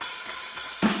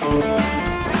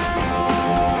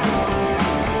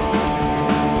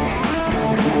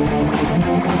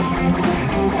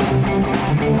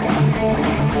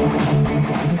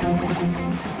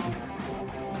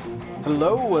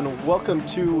Hello and welcome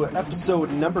to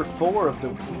episode number 4 of the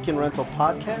Weekend Rental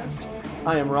Podcast.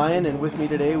 I am Ryan, and with me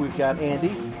today we've got Andy.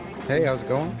 Hey, how's it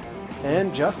going?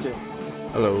 And Justin.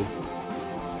 Hello.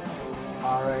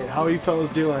 Alright, how are you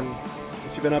fellas doing?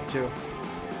 What you been up to?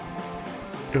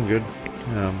 Doing good.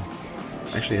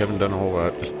 Actually haven't done a whole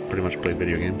lot, just pretty much played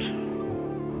video games.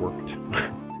 Worked.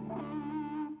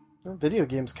 Well, video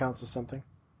games counts as something.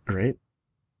 Right?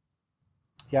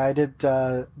 Yeah, I didn't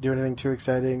do anything too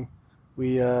exciting.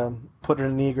 We put in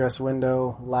an egress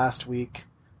window last week,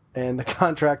 and the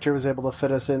contractor was able to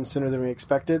fit us in sooner than we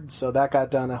expected, so that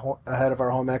got done ahead of our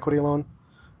home equity loan.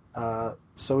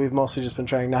 So we've mostly just been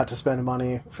trying not to spend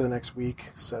money for the next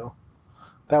week, so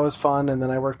that was fun. And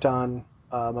then I worked on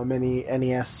a mini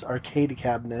NES arcade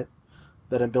cabinet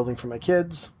that I'm building for my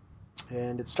kids,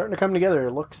 and it's starting to come together.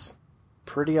 It looks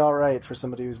pretty alright for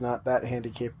somebody who's not that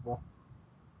handy capable.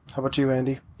 How about you,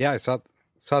 Andy? Yeah, I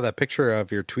saw that picture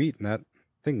of your tweet, and that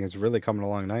thing is really coming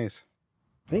along nice.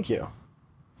 Thank you.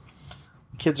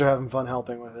 The kids are having fun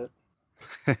helping with it.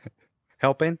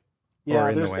 Helping?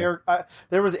 Yeah,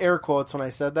 there was air quotes when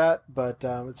I said that, but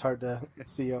it's hard to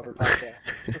see over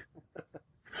podcast.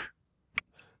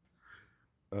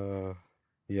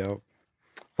 Yep.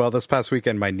 Well, this past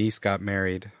weekend, my niece got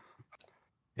married,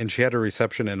 and she had a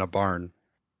reception in a barn.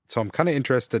 So I'm kind of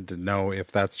interested to know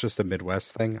if that's just a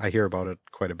Midwest thing. I hear about it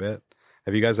quite a bit.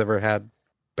 Have you guys ever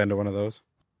been to one of those?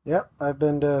 Yep, I've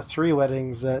been to 3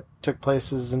 weddings that took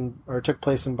place in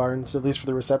barns, at least for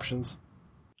the receptions.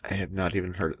 I have not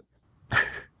even heard it.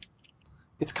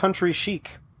 It's country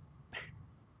chic.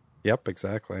 Yep,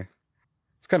 exactly.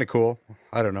 It's kind of cool.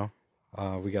 I don't know.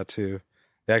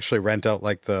 They actually rent out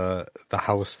like the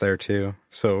house there too.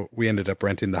 So we ended up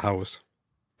renting the house.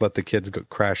 Let the kids go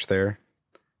crash there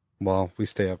while we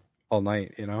stay up all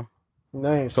night, you know?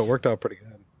 Nice. So it worked out pretty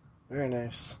good. Very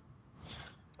nice.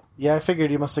 Yeah, I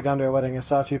figured you must have gone to a wedding. I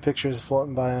saw a few pictures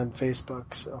floating by on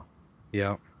Facebook, so.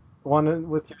 Yeah. One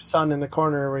with your son in the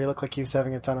corner where he looked like he was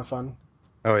having a ton of fun.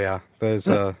 Oh, yeah. There's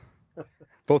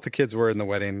both the kids were in the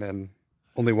wedding, and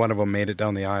only one of them made it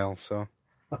down the aisle, so.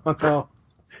 Oh, no.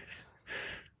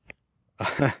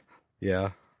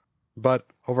 Yeah. But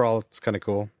overall, it's kind of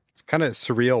cool. It's kind of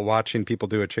surreal watching people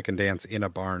do a chicken dance in a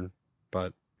barn,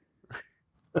 but.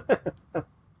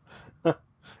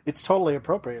 It's totally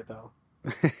appropriate, though.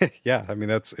 Yeah, I mean,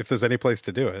 that's if there's any place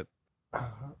to do it.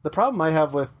 The problem I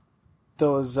have with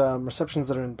those receptions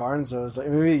that are in barns, though, is like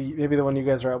maybe the one you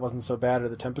guys were at wasn't so bad, or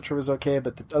the temperature was okay,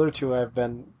 but the other 2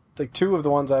 two of the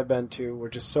ones I've been to were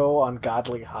just so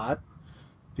ungodly hot,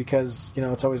 because, you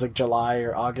know, it's always like July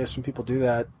or August when people do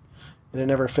that, and it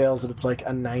never fails that it's like a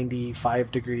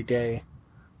 95-degree day,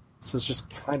 so it's just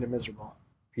kind of miserable.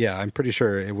 Yeah, I'm pretty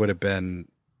sure it would have been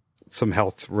some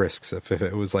health risks if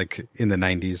it was like in the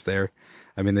 90s there.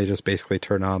 I mean, they just basically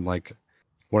turn on like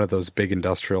one of those big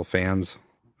industrial fans,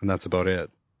 and that's about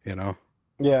it, you know?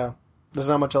 Yeah, there's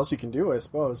not much else you can do, I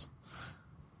suppose.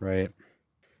 Right.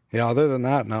 Yeah, other than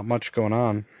that, not much going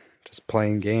on. Just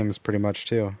playing games pretty much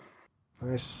too.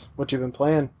 Nice. What you been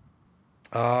playing?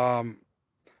 I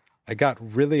got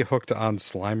really hooked on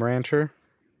Slime Rancher,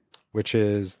 which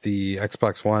is the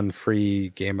Xbox One free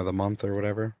game of the month or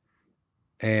whatever.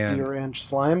 And Deer Ranch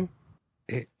Slime?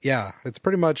 It's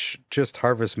pretty much just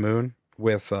Harvest Moon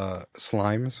with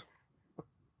slimes.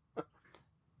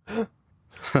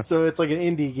 So it's like an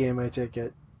indie game, I take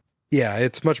it. Yeah,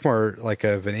 it's much more like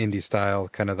of an indie style,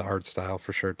 kind of the art style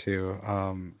for sure too.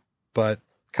 But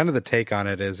kind of the take on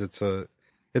it is it's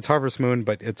Harvest Moon,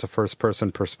 but it's a first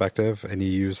person perspective, and you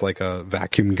use like a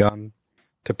vacuum gun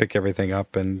to pick everything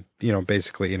up and, you know,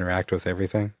 basically interact with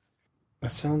everything.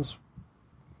 That sounds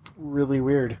really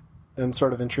weird and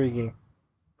sort of intriguing.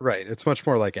 Right. It's much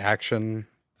more like action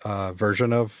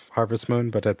version of Harvest Moon,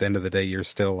 but at the end of the day, you're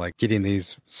still like getting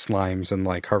these slimes and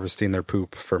like harvesting their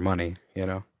poop for money, you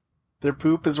know? Their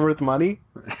poop is worth money?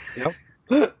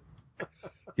 Yep.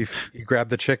 You grab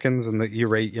the chickens and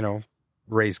you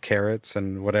raise carrots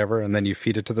and whatever, and then you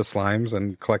feed it to the slimes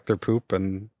and collect their poop,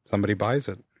 and somebody buys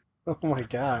it. Oh my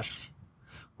gosh.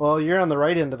 Well, you're on the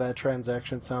right end of that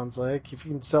transaction, sounds like. If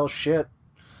you can sell shit,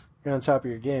 you're on top of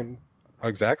your game.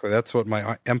 Exactly. That's what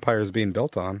my empire is being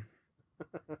built on.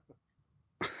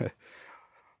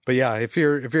 But yeah, if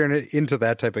you're into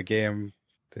that type of game,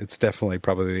 it's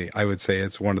definitely I would say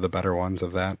it's one of the better ones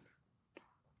of that.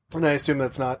 And I assume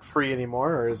that's not free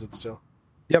anymore, or is it still?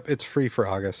 Yep, it's free for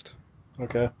August.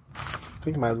 Okay. I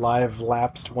think my live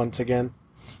lapsed once again,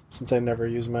 since I never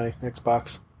use my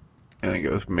Xbox. I think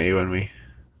it was May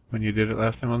when you did it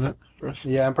last time on that for us.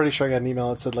 Yeah, I'm pretty sure I got an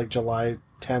email that said like July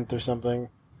 10th or something.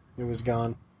 It was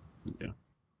gone. Yeah.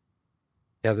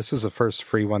 Yeah, this is the first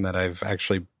free one that I've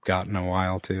actually gotten a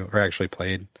while to, or actually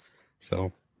played.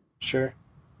 So Sure.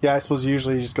 Yeah, I suppose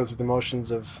usually you just go through the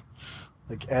motions of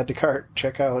like add to cart,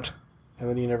 check out, and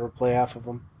then you never play half of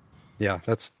them. yeah,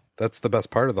 that's the best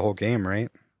part of the whole game,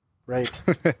 right? Right.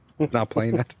 Not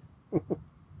playing it.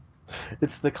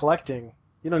 It's the collecting.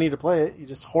 You don't need to play it. You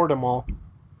just hoard them all.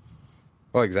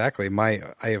 Well, exactly. I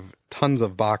have tons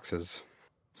of boxes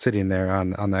sitting there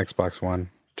on the Xbox One,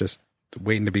 just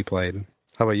waiting to be played.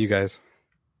 How about you guys?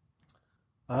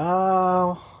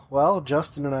 Well,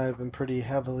 Justin and I have been pretty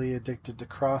heavily addicted to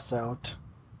Crossout,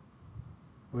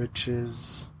 which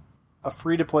is a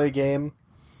free-to-play game.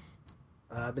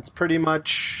 It's pretty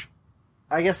much,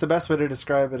 I guess the best way to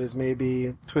describe it is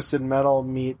maybe Twisted Metal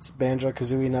meets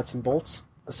Banjo-Kazooie Nuts and Bolts.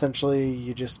 Essentially,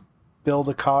 you just build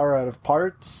a car out of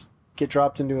parts, get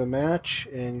dropped into a match,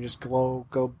 and you just go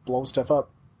blow stuff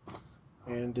up.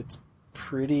 And it's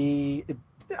pretty...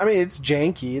 it's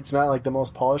janky. It's not like the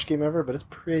most polished game ever, but it's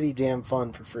pretty damn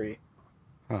fun for free.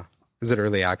 Huh. Is it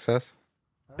early access?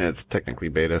 Yeah, it's technically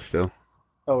beta still.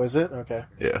 Oh, is it? Okay.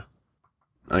 Yeah.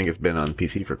 I think it's been on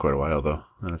PC for quite a while, though,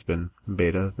 and it's been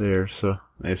beta there, so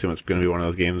I assume it's going to be one of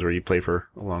those games where you play for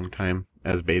a long time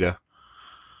as beta.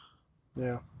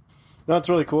 Yeah. No, it's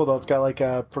really cool, though. It's got like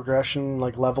a progression,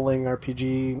 like leveling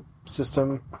RPG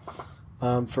system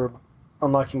for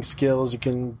unlocking skills. You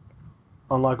can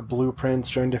unlock blueprints,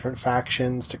 join different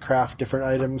factions to craft different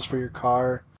items for your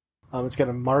car. It's got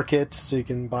a market, so you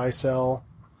can buy, sell,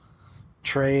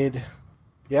 trade.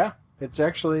 Yeah, it's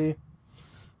actually...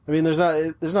 there's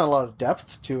not a lot of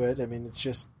depth to it. It's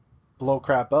just blow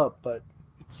crap up, but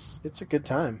it's a good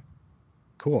time.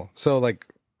 Cool. So, like,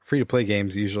 free-to-play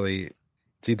games, usually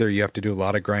it's either you have to do a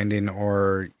lot of grinding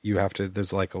or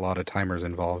there's, like, a lot of timers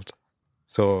involved.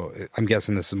 So, I'm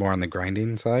guessing this is more on the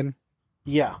grinding side?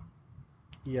 Yeah.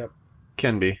 Yep.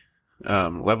 Can be.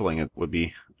 Leveling it would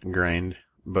be grind,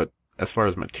 but as far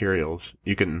as materials,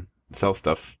 you can sell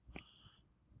stuff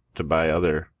to buy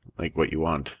other, like, what you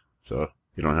want. So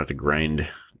you don't have to grind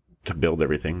to build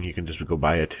everything. You can just go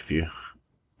buy it if you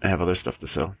have other stuff to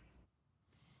sell.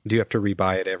 Do you have to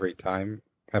rebuy it every time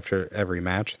after every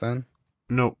match then?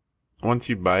 Nope. Once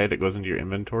you buy it, it goes into your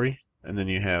inventory, and then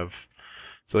you have...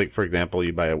 So, like, for example,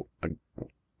 you buy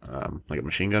a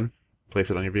machine gun, place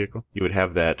it on your vehicle. You would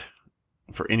have that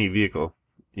for any vehicle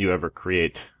you ever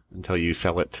create until you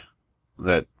sell it,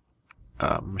 that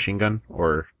machine gun,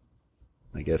 or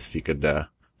I guess you could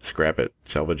scrap it,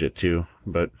 salvage it too,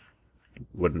 but it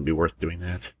wouldn't be worth doing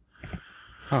that.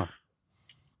 Huh.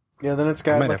 Yeah, then it's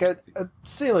got, like, I'd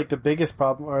say, like, the biggest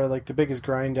problem, or, like, the biggest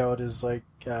grind out is, like,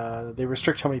 they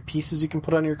restrict how many pieces you can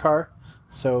put on your car,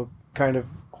 so kind of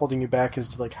holding you back as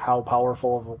to, like, how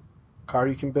powerful of a car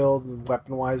you can build, and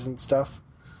weapon-wise and stuff.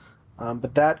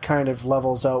 But that kind of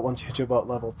levels out once you get to about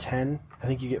level 10. I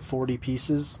think you get 40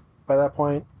 pieces by that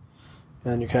point,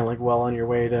 and then you're kind of, like, well on your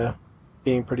way to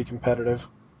being pretty competitive.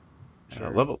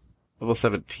 Sure. Level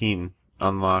 17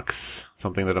 unlocks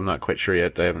something that I'm not quite sure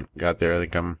yet. I haven't got there. I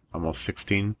think I'm almost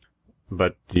 16.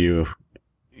 But you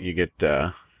get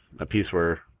a piece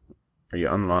where you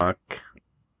unlock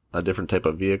a different type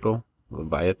of vehicle,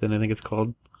 Leviathan, I think it's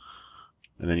called.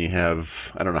 And then you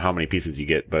have, I don't know how many pieces you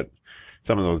get, but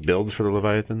some of those builds for the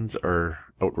Leviathans are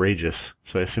outrageous.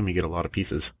 So I assume you get a lot of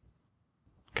pieces.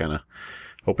 Kind of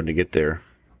hoping to get there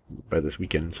by this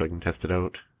weekend so I can test it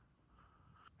out.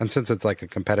 And since it's like a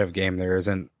competitive game, there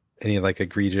isn't any like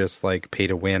egregious like pay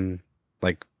to win,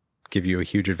 like give you a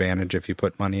huge advantage if you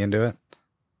put money into it?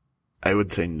 I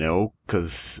would say no,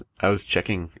 because I was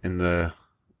checking in the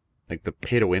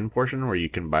pay to win portion where you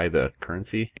can buy the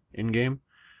currency in game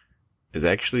is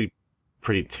actually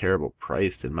pretty terrible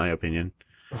priced in my opinion.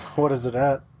 What is it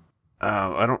at?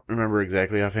 I don't remember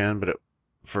exactly offhand, but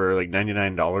for like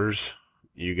 $99,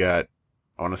 you got,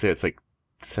 I want to say it's like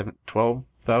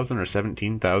 12,000 or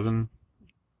 17,000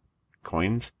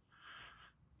 coins,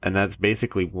 and that's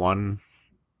basically one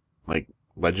like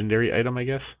legendary item, I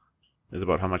guess, is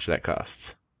about how much that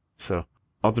costs. So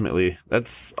ultimately,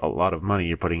 that's a lot of money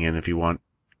you're putting in if you want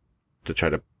to try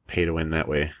to pay to win that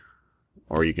way,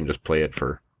 or you can just play it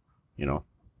for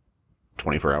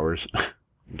 24 hours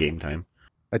game time.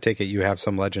 I take it you have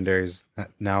some legendaries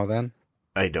now then?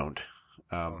 I don't.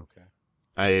 Okay.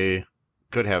 I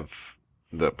could have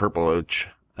the purple, which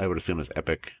I would assume is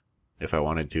epic if I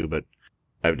wanted to, but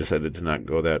I've decided to not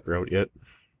go that route yet.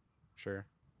 Sure.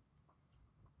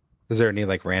 Is there any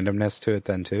like randomness to it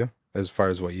then too, as far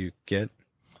as what you get?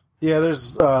 Yeah,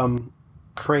 there's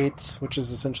crates, which is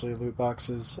essentially loot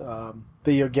boxes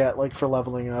that you'll get like for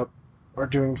leveling up or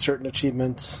doing certain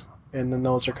achievements, and then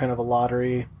those are kind of a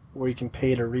lottery where you can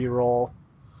pay to re-roll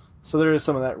So there is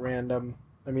some of that random.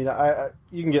 I mean,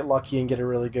 you can get lucky and get a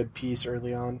really good piece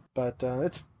early on, but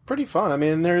it's pretty fun. I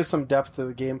mean, there is some depth to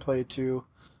the gameplay too.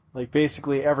 Like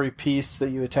basically every piece that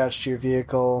you attach to your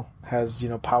vehicle has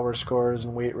power scores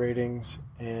and weight ratings,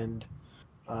 and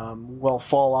will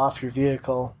fall off your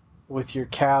vehicle with your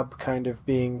cab kind of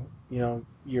being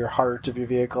your heart of your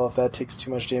vehicle. If that takes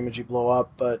too much damage, you blow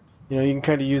up. But you can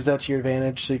kind of use that to your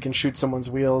advantage, so you can shoot someone's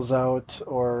wheels out,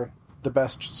 or the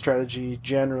best strategy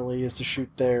generally is to shoot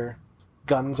their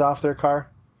guns off their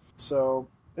car. So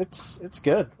it's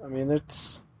good. I mean,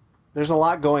 there's a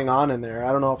lot going on in there.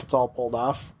 I don't know if it's all pulled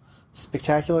off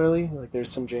spectacularly. Like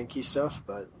there's some janky stuff,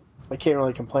 but I can't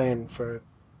really complain for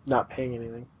not paying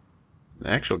anything. The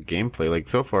actual gameplay, like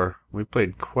so far, we've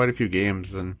played quite a few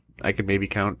games, and I could maybe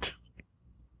count,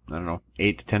 I don't know,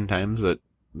 8 to 10 times that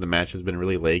the match has been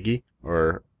really laggy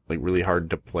or like really hard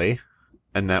to play.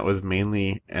 And that was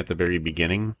mainly at the very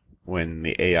beginning when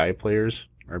the AI players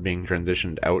are being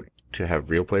transitioned out to have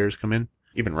real players come in.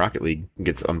 Even Rocket League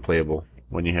gets unplayable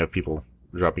when you have people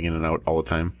dropping in and out all the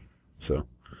time. So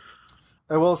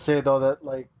I will say though that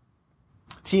like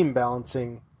team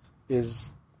balancing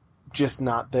is just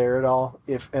not there at all.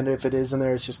 If it is in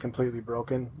there, it's just completely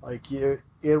broken. Like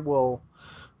it will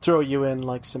throw you in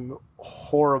like some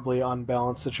horribly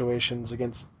unbalanced situations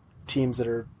against teams that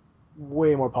are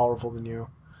way more powerful than you.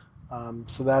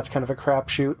 So that's kind of a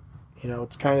crapshoot.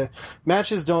 It's kind of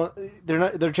matches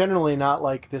they're generally not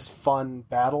like this fun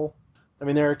battle. I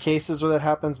mean, there are cases where that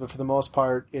happens, but for the most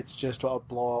part, it's just a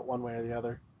blowout one way or the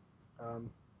other.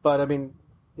 But I mean,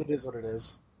 it is what it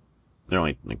is. They're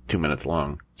only like 2 minutes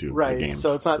long. Right, games,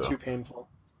 so it's not too painful.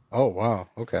 Oh, wow.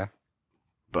 Okay.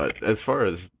 But as far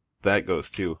as that goes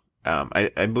too,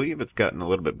 I believe it's gotten a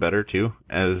little bit better too,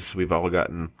 as we've all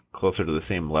gotten closer to the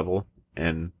same level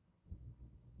and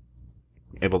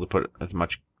able to put as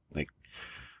much, like,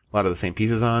 a lot of the same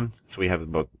pieces on, so we have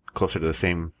about closer to the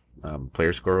same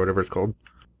player score or whatever it's called.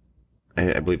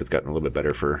 I believe it's gotten a little bit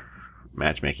better for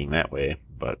matchmaking that way,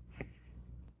 but...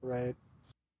 Right.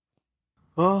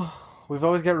 Well, we've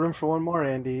always got room for one more,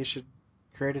 Andy. You should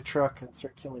create a truck and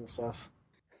start killing stuff.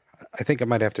 I think I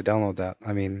might have to download that.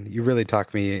 I mean, you really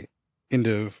talked me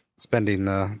into spending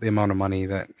the amount of money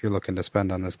that you're looking to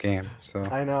spend on this game. So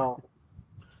I know.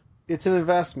 It's an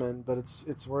investment, but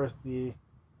it's worth it.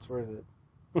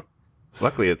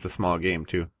 Luckily, it's a small game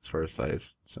too, as far as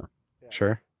size. So Yeah.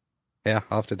 Sure. Yeah,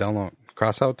 I'll have to download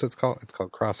Crossout. It's called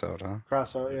Crossout, huh?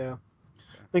 Crossout, yeah.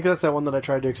 I think that's that one that I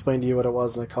tried to explain to you what it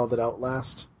was, and I called it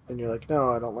Outlast. And you're like,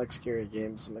 no, I don't like scary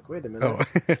games. I'm like, wait a minute.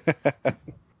 Oh.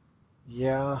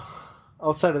 Yeah.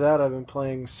 Outside of that, I've been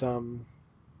playing some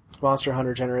Monster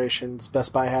Hunter Generations.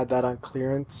 Best Buy had that on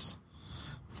clearance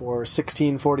for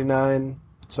 $16.49,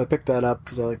 so I picked that up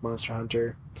because I like Monster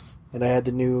Hunter. And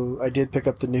I did pick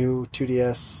up the new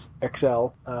 2DS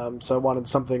XL, so I wanted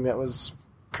something that was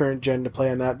current gen to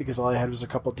play on that because all I had was a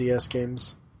couple DS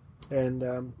games.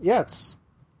 And yeah, it's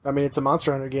a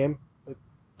Monster Hunter game. It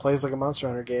plays like a Monster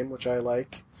Hunter game, which I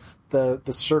like. The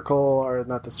circle, or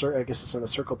not the circle, I guess it's not a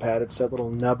circle pad, it's that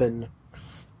little nubbin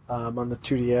on the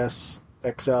 2DS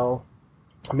XL.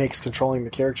 Makes controlling the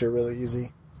character really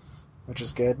easy, which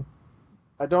is good.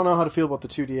 I don't know how to feel about the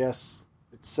 2DS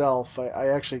itself. I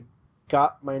actually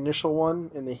got my initial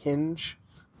one, and the hinge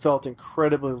felt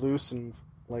incredibly loose and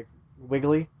like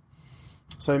wiggly.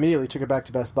 So I immediately took it back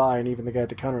to Best Buy, and even the guy at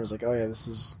the counter was like, oh yeah, this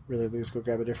is really loose, go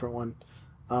grab a different one.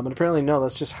 And apparently no,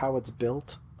 that's just how it's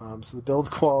built. So the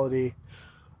build quality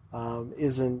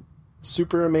isn't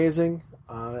super amazing,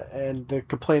 and the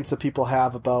complaints that people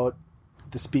have about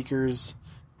the speakers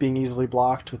being easily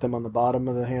blocked with them on the bottom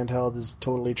of the handheld is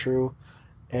totally true.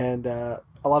 And a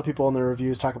lot of people in their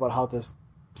reviews talk about how the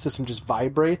system just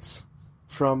vibrates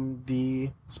from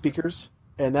the speakers,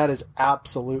 and that is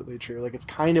absolutely true. Like, it's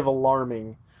kind of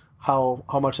alarming how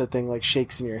much that thing like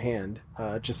shakes in your hand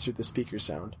just through the speaker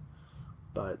sound.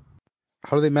 But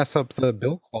how do they mess up the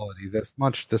build quality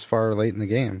this far late in the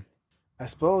game? I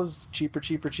suppose cheap.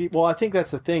 Well, I think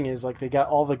that's the thing, is like they got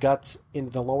all the guts in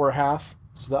the lower half,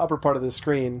 so the upper part of the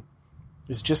screen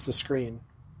is just the screen.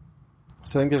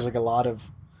 So I think there's like a lot of,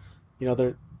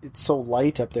 it's so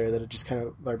light up there that it just kind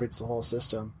of vibrates the whole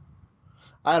system.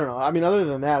 I don't know. I mean, other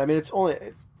than that, I mean,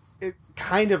 it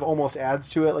kind of almost adds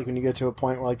to it. Like when you get to a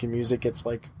point where like the music gets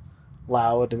like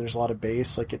loud and there's a lot of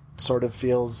bass, like it sort of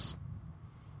feels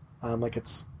like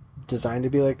it's designed to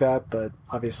be like that, but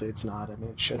obviously it's not. I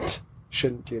mean, it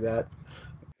shouldn't do that.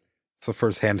 It's the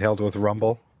first handheld with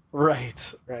rumble.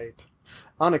 Right.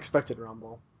 Unexpected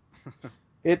rumble.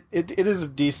 It is a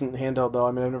decent handheld though.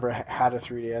 I mean, I've never had a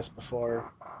 3DS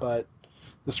before, but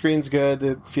The screen's good.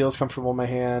 It feels comfortable in my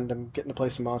hand. I'm getting to play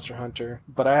some Monster Hunter,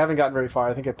 but I haven't gotten very far.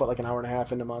 I think I put like an hour and a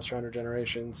half into Monster Hunter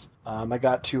Generations. I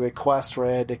got to a quest where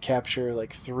I had to capture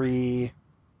like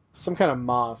some kind of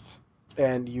moth,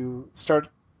 and you start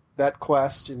that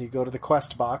quest and you go to the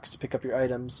quest box to pick up your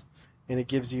items, and it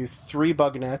gives you 3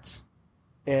 bug nets.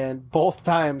 And both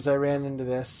times I ran into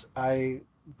this, I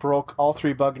broke all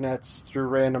 3 bug nets through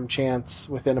random chance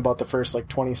within about the first like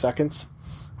 20 seconds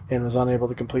and was unable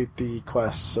to complete the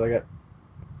quest. So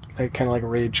I kind of like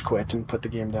rage quit and put the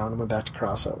game down and went back to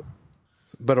Crossout.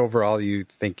 But overall, you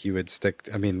think you would stick,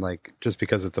 I mean, like, just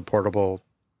because it's a portable,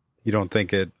 you don't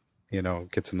think it,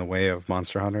 gets in the way of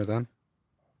Monster Hunter then?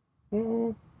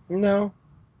 No.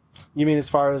 You mean as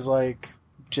far as like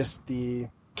just the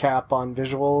cap on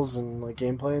visuals and like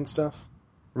gameplay and stuff?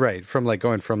 Right, from like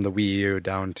going from the Wii U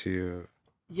down to...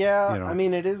 Yeah, I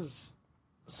mean, it is...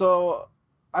 So,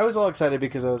 I was all excited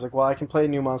because I was like, well, I can play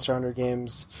new Monster Hunter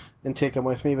games and take them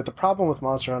with me, but the problem with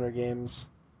Monster Hunter games,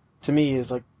 to me,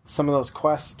 is like some of those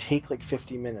quests take like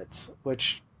 50 minutes,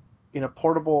 which in a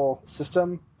portable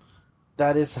system,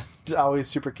 that is always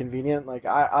super convenient. Like,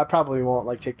 I probably won't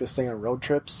like take this thing on road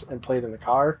trips and play it in the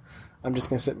car. I'm just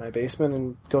going to sit in my basement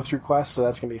and go through quests, so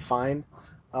that's going to be fine.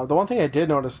 The one thing I did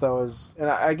notice, though, is, and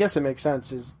I guess it makes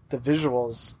sense, is the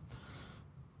visuals.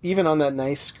 Even on that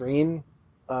nice screen,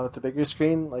 with the bigger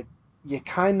screen, like, you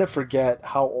kind of forget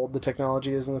how old the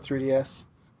technology is in the 3DS.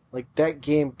 Like, that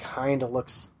game kind of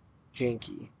looks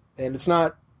janky. And it's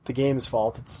not the game's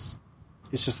fault, it's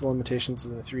just the limitations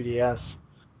of the 3DS.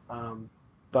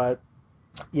 But,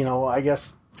 I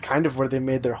guess it's kind of where they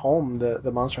made their home.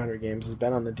 The Monster Hunter games has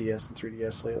been on the DS and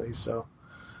 3DS lately, so...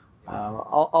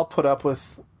 I'll put up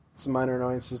with some minor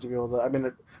annoyances to be able to... I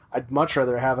mean, I'd much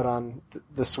rather have it on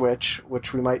the Switch,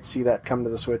 which we might see that come to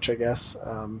the Switch, I guess,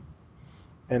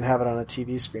 and have it on a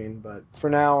TV screen. But for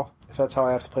now, if that's how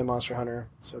I have to play Monster Hunter,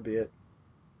 so be it.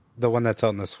 The one that's out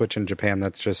on the Switch in Japan,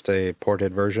 that's just a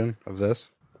ported version of this?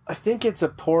 I think it's a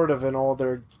port of an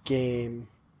older game.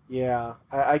 Yeah.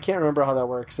 I can't remember how that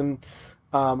works. And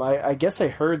I guess I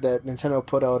heard that Nintendo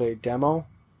put out a demo,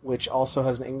 which also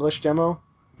has an English demo,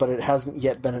 but it hasn't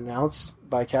yet been announced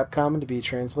by Capcom to be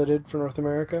translated for North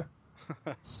America.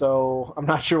 So I'm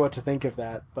not sure what to think of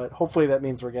that, but hopefully that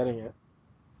means we're getting it.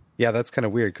 Yeah, that's kind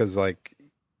of weird, because, like,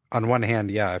 on one hand,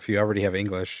 yeah, if you already have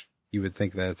English, you would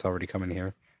think that it's already coming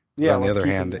here. Yeah. But on the other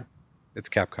hand, it's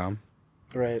Capcom.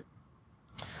 Right.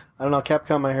 I don't know,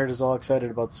 Capcom, I heard, is all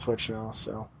excited about the Switch now,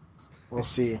 so we'll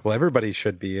see. Well, everybody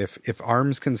should be. If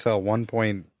ARMS can sell 1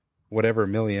 point whatever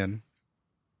million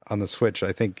on the Switch,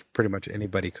 I think pretty much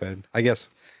anybody could. I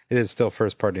guess it is still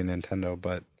first-party Nintendo,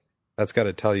 but that's got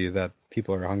to tell you that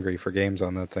people are hungry for games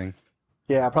on that thing.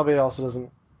 Yeah, probably it also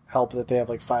doesn't help that they have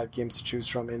like 5 games to choose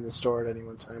from in the store at any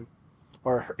one time.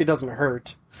 Or it doesn't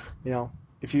hurt.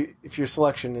 If your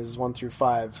selection is 1 through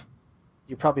 5,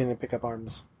 you're probably going to pick up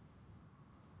ARMS.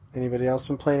 Anybody else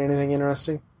been playing anything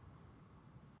interesting?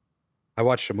 I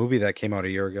watched a movie that came out a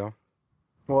year ago.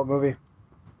 What movie?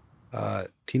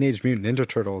 Teenage Mutant Ninja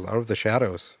Turtles Out of the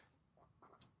Shadows.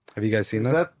 Have you guys seen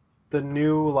this? Is that the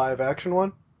new live-action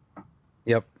one?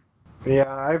 Yep.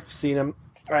 Yeah, I've seen him.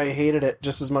 I hated it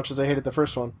just as much as I hated the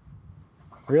first one.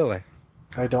 Really?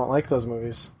 I don't like those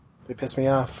movies. They piss me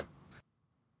off.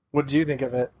 What do you think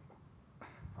of it?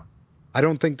 I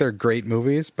don't think they're great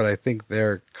movies, but I think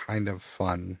they're kind of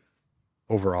fun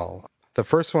overall. The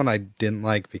first one I didn't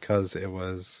like because it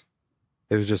was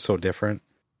just so different,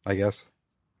 I guess.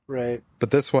 Right.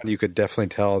 But this one you could definitely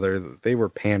tell they were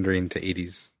pandering to the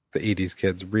 80s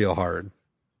kids real hard.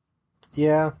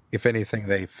 Yeah. If anything,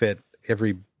 they fit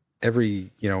every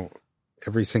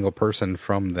single person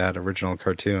from that original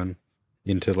cartoon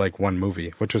into like one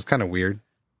movie, which was kind of weird.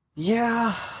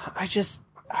 Yeah, I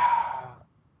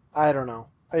don't know.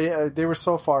 They were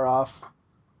so far off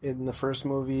in the first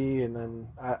movie, and then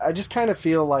I just kind of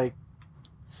feel like,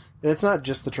 and it's not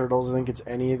just the Turtles, I think it's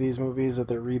any of these movies that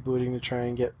they're rebooting to try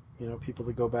and get people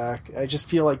to go back. I just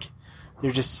feel like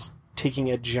they're just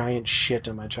taking a giant shit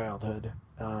on my childhood,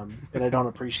 and I don't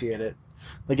appreciate it.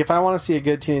 Like, if I want to see a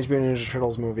good Teenage Mutant Ninja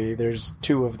Turtles movie, there's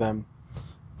 2 of them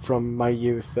from my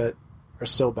youth that are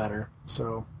still better.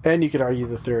 So, and you could argue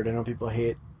the third. I know people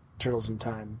hate Turtles in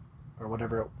Time or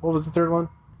whatever. What was the third one?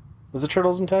 Was it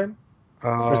Turtles in Time?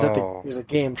 Or is that there's a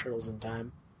game, Turtles in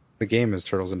Time? The game is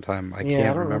Turtles in Time. I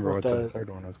can't remember what the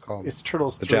third one was called. It's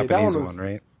Turtles 3. The Japanese one,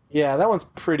 right? Yeah, that one's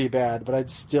pretty bad, but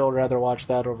I'd still rather watch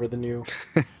that over the new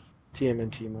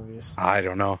TMNT movies. I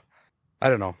don't know.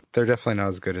 They're definitely not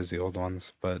as good as the old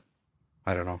ones, but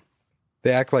I don't know.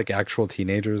 They act like actual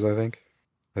teenagers, I think.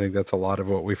 I think that's a lot of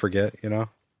what we forget, of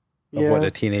what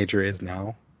a teenager is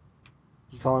now.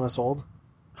 You calling us old?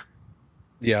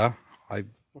 Yeah, I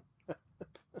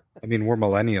mean, we're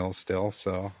millennials still,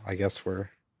 so I guess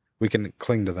we can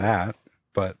cling to that.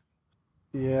 But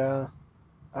Yeah.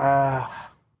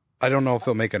 I don't know if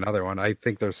they'll make another one. I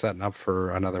think they're setting up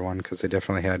for another one because they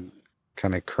definitely had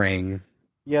kind of Krang.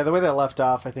 Yeah, the way that left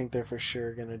off, I think they're for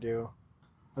sure going to do.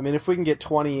 I mean, if we can get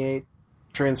 28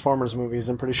 Transformers movies,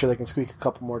 I'm pretty sure they can squeak a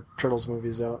couple more Turtles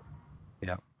movies out.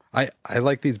 Yeah. I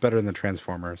like these better than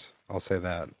Transformers. I'll say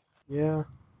that. Yeah.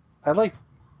 I liked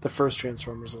the first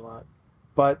Transformers a lot.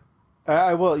 But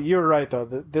I will. You're right, though.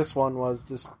 This Out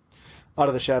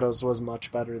of the Shadows was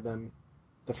much better than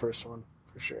the first one,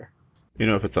 for sure. You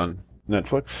know if it's on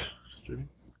Netflix streaming?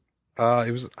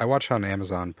 I watched on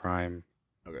Amazon Prime.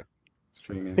 Okay.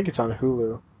 Streaming. I think it's on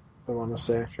Hulu, I want to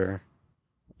say. Sure.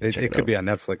 It could be on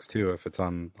Netflix too if it's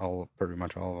on pretty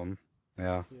much all of them.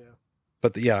 Yeah. Yeah.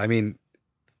 But yeah, I mean,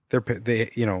 they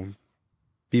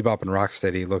Bebop and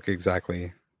Rocksteady look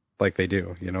exactly like they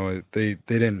do. They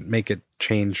didn't make it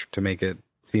change to make it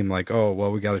seem like, oh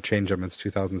well, we got to change them. It's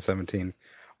 2017.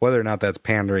 Whether or not that's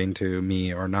pandering to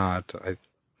me or not,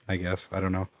 I guess I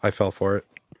don't know. I fell for it.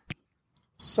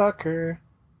 Sucker.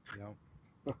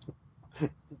 Yep.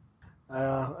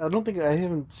 I don't think I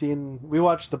haven't seen. We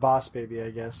watched The Boss Baby.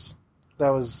 I guess that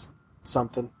was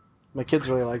something. My kids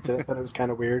really liked it. I thought it was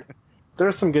kind of weird. There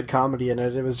was some good comedy in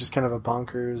it. It was just kind of a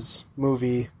bonkers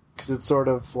movie because it's sort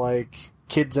of like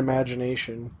kids'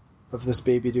 imagination of this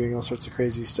baby doing all sorts of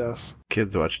crazy stuff.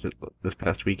 Kids watched it this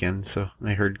past weekend, so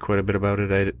I heard quite a bit about it.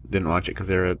 I didn't watch it because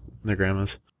they were at their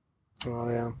grandma's. Oh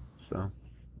yeah. So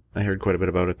I heard quite a bit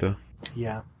about it though.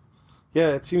 Yeah. Yeah,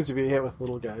 it seems to be a hit with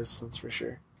little guys. That's for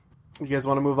sure. You guys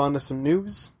want to move on to some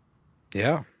news?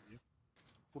 Yeah.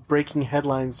 What breaking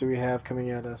headlines do we have coming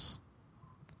at us?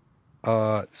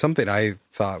 Something I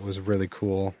thought was really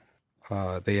cool.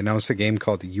 They announced a game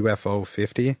called UFO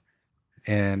 50,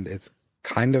 and it's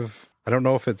kind of, I don't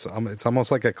know if it's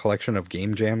almost like a collection of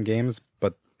Game Jam games,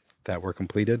 but that were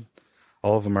completed.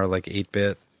 All of them are like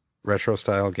 8-bit retro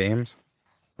style games,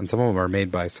 and some of them are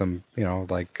made by some,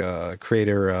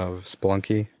 creator of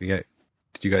Spelunky. Did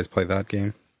you guys play that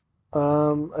game?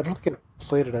 I don't think I've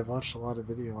played it. I've watched a lot of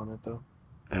video on it, though.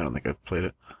 I don't think I've played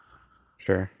it.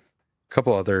 Sure. A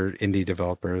couple other indie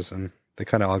developers, and they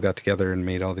kind of all got together and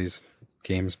made all these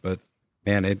games, but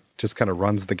man, it just kind of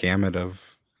runs the gamut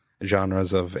of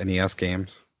genres of NES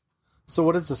games. So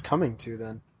what is this coming to,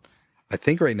 then? I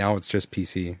think right now it's just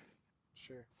PC.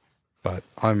 Sure. But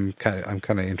I'm kind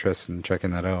of interested in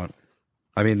checking that out.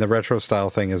 I mean, the retro style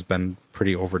thing has been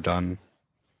pretty overdone,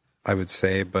 I would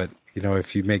say, but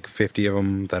if you make 50 of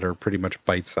them that are pretty much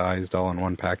bite-sized all in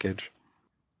one package,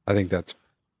 I think that's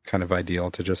kind of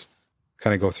ideal to just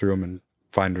kind of go through them and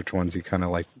find which ones you kind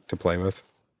of like to play with.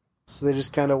 So they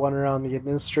just kind of went around the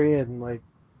industry and, like,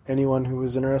 anyone who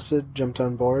was interested jumped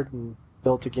on board and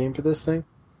built a game for this thing?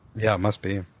 Yeah, it must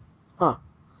be. Huh.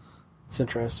 It's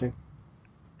interesting.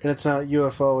 And it's not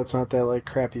UFO, it's not that, like,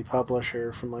 crappy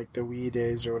publisher from, like, the Wii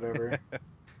days or whatever.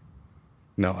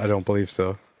 No, I don't believe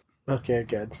so. Okay,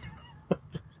 good.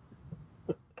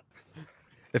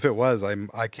 If it was,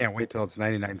 I can't wait till it's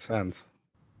 99 cents.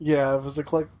 Yeah, if it was a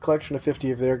collection of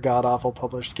 50 of their god-awful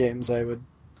published games, I would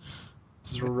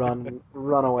just run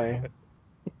away.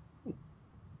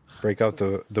 Break out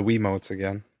the Wiimotes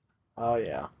again. Oh,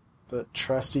 yeah. The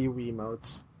trusty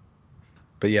Wiimotes.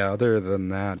 But yeah, other than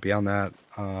that, beyond that,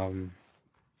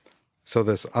 so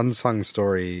this Unsung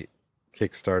Story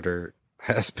Kickstarter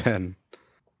has been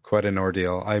quite an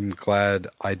ordeal. I'm glad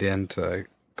I didn't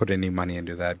put any money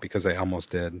into that because I almost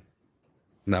did.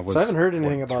 And that was, so I haven't heard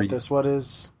anything about this. What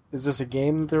is this a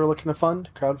game they were looking to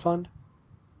crowdfund?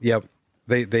 Yep.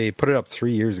 They put it up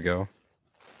 3 years ago.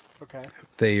 Okay.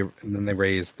 And then they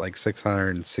raised like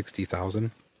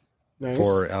 $660,000 Nice.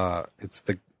 for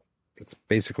it's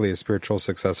basically a spiritual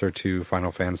successor to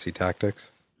Final Fantasy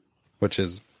Tactics, which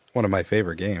is one of my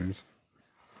favorite games.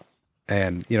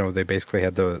 And they basically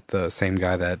had the same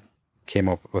guy that came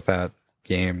up with that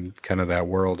game, kind of that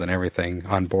world and everything,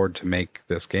 on board to make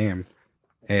this game.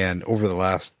 And over the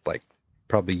last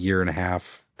probably year and a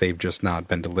half, they've just not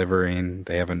been delivering.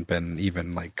 They haven't been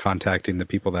even contacting the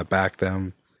people that back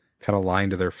them, kind of lying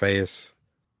to their face.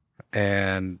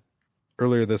 And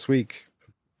earlier this week,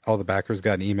 all the backers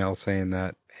got an email saying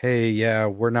that, hey, yeah,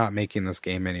 we're not making this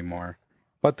game anymore.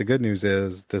 But the good news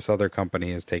is this other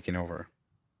company is taking over.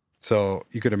 So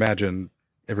you could imagine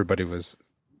everybody was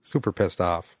super pissed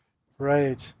off.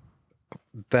 Right.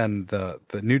 Then the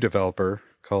new developer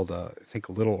called, I think,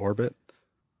 Little Orbit.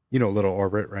 You know Little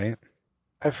Orbit, right?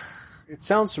 It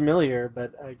sounds familiar,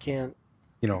 but I can't.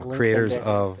 Creators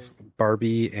of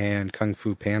Barbie and Kung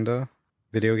Fu Panda.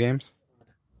 video games.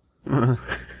 Well,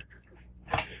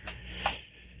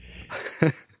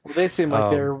 they seem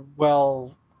like they're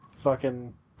well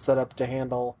fucking set up to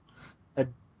handle a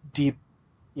deep,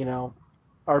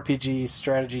 RPG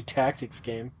strategy tactics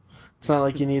game. It's not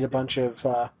like you need a bunch of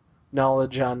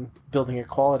knowledge on building a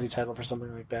quality title for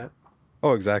something like that.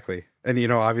 Oh, exactly.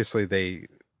 And, obviously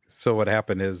so what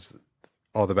happened is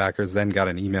all the backers then got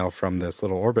an email from this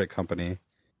little Orbit company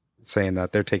saying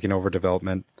that they're taking over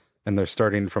development and they're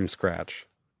starting from scratch.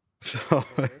 So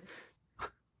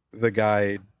the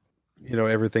guy,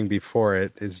 everything before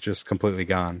it is just completely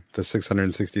gone. The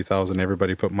 $660,000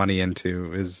 everybody put money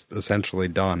into is essentially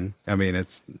done. I mean,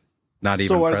 it's not even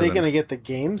So are present. they going to get the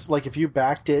games? Like if you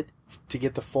backed it to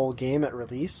get the full game at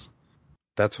release?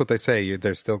 That's what they say.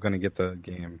 They're still going to get the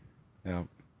game. Yeah.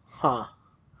 Huh.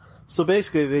 So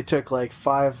basically they took like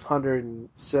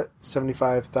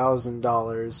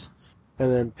 $575,000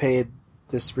 and then paid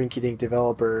this rinky-dink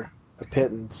developer a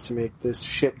pittance to make this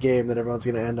shit game that everyone's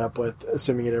going to end up with,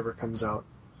 assuming it ever comes out.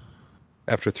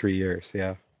 After 3 years,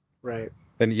 yeah. Right.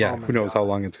 And yeah, Oh my who knows God. how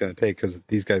long it's going to take because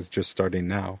these guys just starting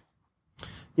now.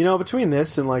 Between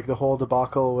this and like the whole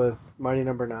debacle with Mighty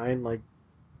Number 9, like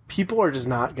people are just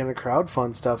not going to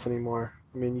crowdfund stuff anymore.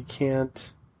 I mean, you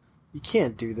can't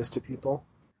do this to people.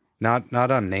 Not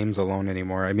on names alone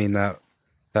anymore. I mean that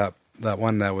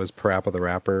one that was Parappa the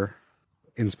Rapper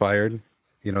inspired.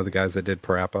 The guys that did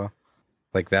Parappa,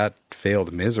 like that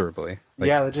failed miserably. Like,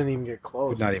 Yeah, that didn't even get could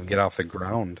close. not even get off the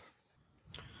ground.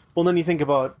 Well, then you think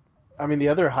about, the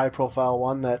other high-profile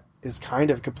one that is kind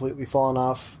of completely fallen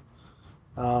off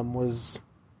was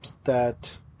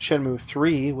that Shenmue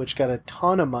 3, which got a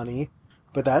ton of money,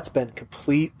 but that's been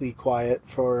completely quiet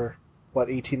for,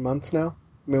 18 months now?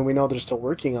 I mean, we know they're still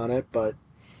working on it, but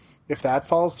if that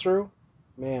falls through,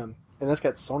 man, and that's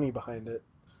got Sony behind it.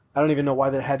 I don't even know why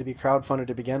that had to be crowdfunded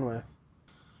to begin with.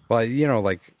 Well,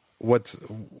 like what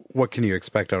can you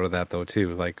expect out of that though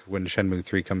too? Like when Shenmue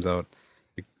 3 comes out,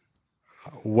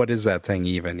 what is that thing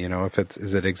even?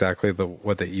 Is it exactly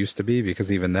what it used to be?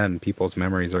 Because even then, people's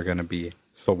memories are going to be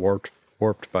so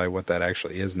warped by what that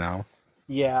actually is now.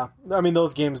 Yeah,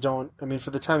 those games don't.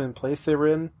 For the time and place they were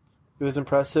in, it was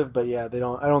impressive, but yeah, they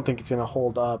don't. I don't think it's going to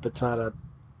hold up. It's going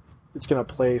to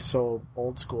play so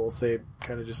old school if they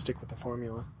kind of just stick with the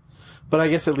formula. But I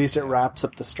guess at least it wraps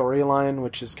up the storyline,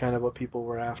 which is kind of what people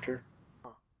were after.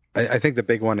 I think the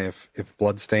big one, if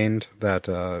Bloodstained,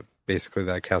 that basically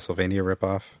that Castlevania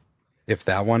ripoff, if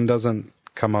that one doesn't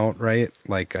come out right,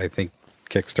 like I think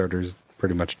Kickstarter's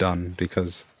pretty much done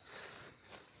because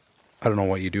I don't know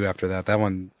what you do after that. That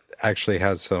one actually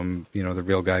has some, the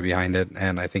real guy behind it,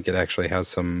 and I think it actually has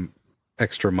some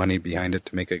extra money behind it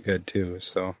to make it good too.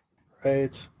 So,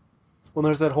 Right. Well,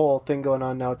 there's that whole thing going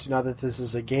on now, too, not that this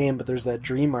is a game, but there's that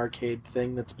Dream Arcade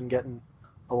thing that's been getting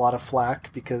a lot of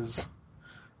flack because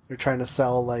they're trying to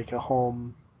sell like a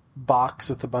home box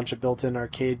with a bunch of built-in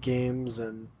arcade games,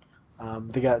 and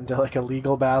they got into like a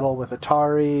legal battle with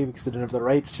Atari because they didn't have the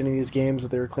rights to any of these games that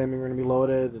they were claiming were going to be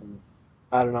loaded, and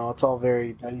I don't know, it's all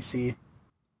very dicey.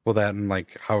 well, that and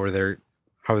like how are they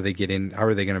going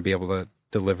to be able to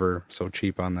deliver so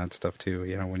cheap on that stuff too?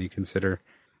 When you consider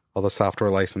all the software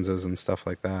licenses and stuff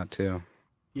like that too.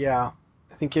 Yeah,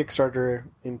 I think Kickstarter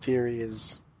in theory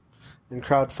and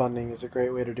crowdfunding is a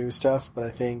great way to do stuff, but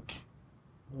I think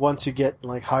once you get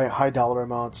like high dollar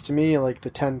amounts, to me like the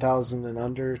 10,000 and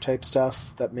under type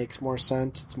stuff, that makes more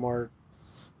sense. It's more,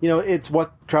 it's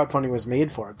what crowdfunding was made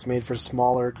for. It's made for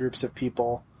smaller groups of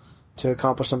people to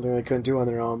accomplish something they couldn't do on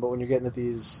their own. But when you're getting at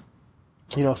these,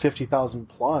 50,000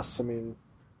 plus, I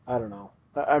don't know.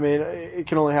 It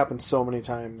can only happen so many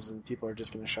times, and people are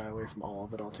just going to shy away from all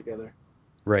of it altogether.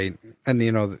 Right. And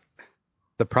the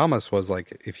promise was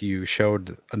like if you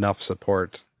showed enough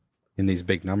support in these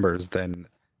big numbers, then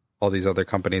all these other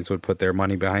companies would put their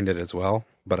money behind it as well.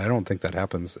 But I don't think that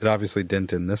happens. It obviously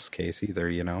didn't in this case either,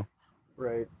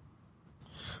 Right.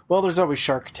 Well, there's always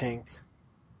Shark Tank.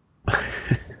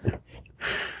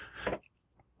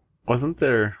 Wasn't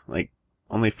there like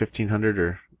only 1,500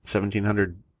 or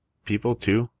 1,700 people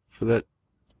too for that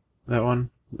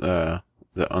one? The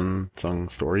Unsung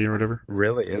Story or whatever?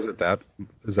 Really? Is that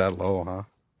low, huh?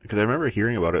 Because I remember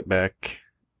hearing about it back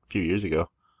a few years ago.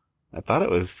 I thought it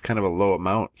was kind of a low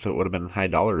amount, so it would have been high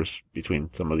dollars between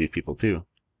some of these people too.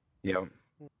 Yeah.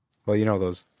 Well,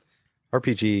 those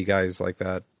RPG guys like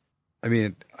that. I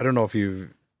don't know if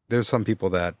there's some people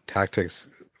that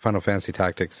Final Fantasy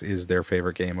Tactics is their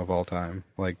favorite game of all time.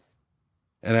 Like,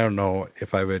 and I don't know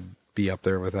if I would be up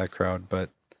there with that crowd, but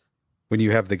when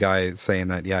you have the guy saying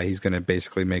that, yeah, he's going to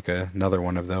basically make another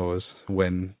one of those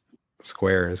when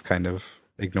Square has kind of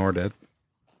ignored it.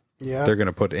 Yeah. They're going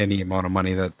to put any amount of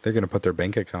money that they're going to put their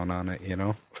bank account on it,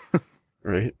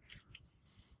 Right.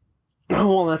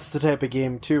 Well, that's the type of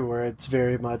game too, where it's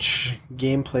very much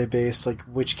gameplay based, like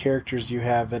which characters you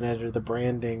have in it or the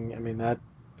branding. I mean, that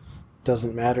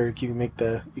doesn't matter. You can make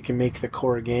the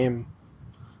core game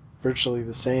virtually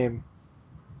the same.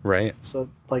 Right. So,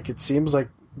 like, it seems like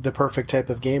the perfect type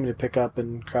of game to pick up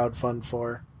and crowdfund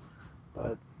for.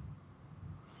 But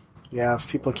yeah, if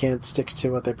people can't stick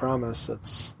to what they promise,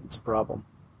 it's a problem.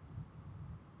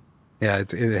 Yeah,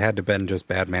 it had to have been just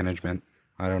bad management.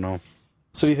 I don't know.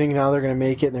 So do you think now they're going to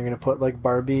make it and they're going to put like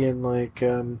Barbie and like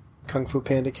Kung Fu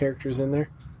Panda characters in there?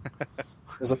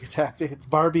 It's like a tactic. It's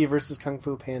Barbie versus Kung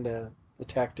Fu Panda, the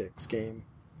tactics game.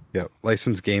 Yep.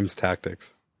 Licensed games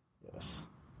tactics. Yes.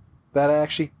 That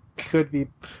actually could be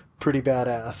pretty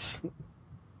badass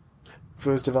if it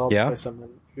was developed by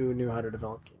someone who knew how to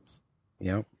develop games.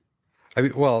 Yep.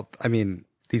 I mean,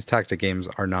 these tactic games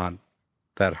are not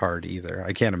that hard either.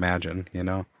 I can't imagine,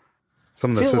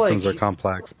 Some of the systems are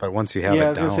complex, but once you have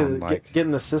it down,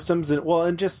 getting the systems and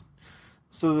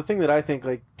so the thing that I think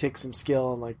like takes some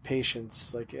skill and like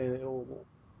patience, like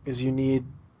is you need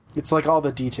it's like all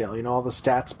the detail, all the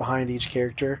stats behind each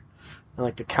character and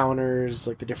like the counters,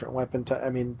 like the different weapon. I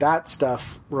mean, that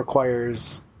stuff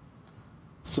requires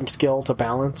some skill to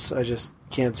balance. I just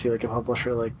can't see like a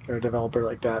publisher or a developer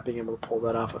like that being able to pull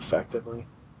that off effectively.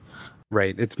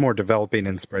 Right. It's more developing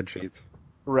in spreadsheets.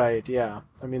 Right, yeah.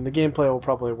 I mean, the gameplay will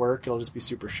probably work. It'll just be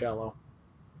super shallow.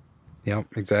 Yep,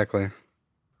 exactly.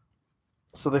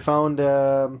 So they found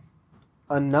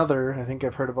another, I think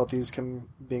I've heard about these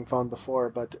being found before,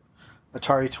 but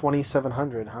Atari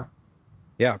 2700, huh?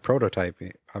 Yeah, prototype.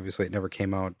 Obviously, it never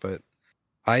came out, but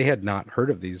I had not heard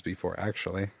of these before,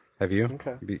 actually. Have you?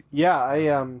 Okay. Yeah,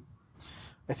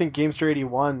 I think Gamester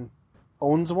 81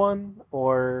 owns one,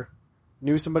 or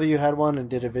knew somebody who had one and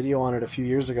did a video on it a few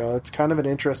years ago. It's kind of an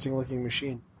interesting looking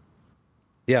machine.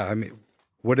 Yeah, I mean,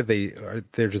 what do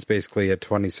they're just basically a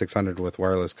 2600 with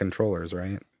wireless controllers,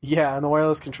 right? Yeah, and the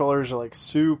wireless controllers are like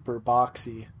super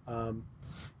boxy.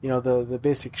 The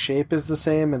basic shape is the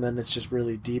same, and then it's just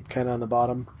really deep kind of on the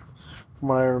bottom, from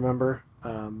what I remember.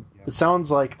 It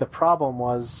sounds like the problem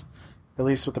was, at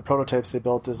least with the prototypes they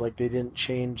built, is like they didn't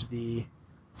change the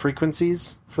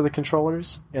frequencies for the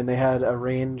controllers, and they had a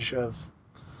range of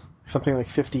something like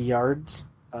 50 yards.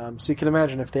 So you can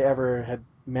imagine if they ever had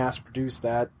mass-produced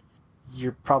that,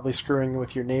 you're probably screwing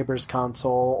with your neighbor's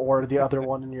console or the other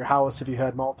one in your house if you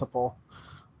had multiple.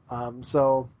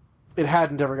 So it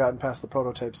hadn't ever gotten past the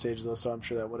prototype stage, though, so I'm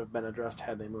sure that would have been addressed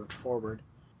had they moved forward.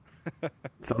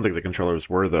 Sounds like the controllers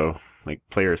were, though, like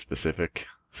player-specific.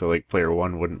 So, like, player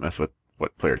 1 wouldn't mess with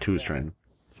what player 2 is trying.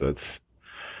 So it's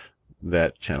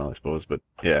that channel, I suppose. But,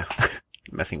 yeah,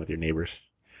 messing with your neighbor's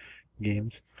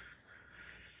games.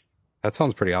 That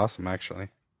sounds pretty awesome, actually.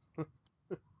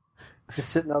 Just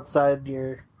sitting outside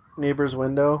your neighbor's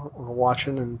window,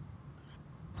 watching and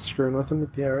screwing with them,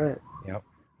 it'd be all right. Yep.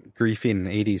 Griefing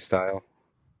 80s style.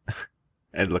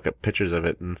 I'd look up pictures of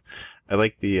it, and I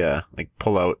like the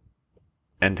pull-out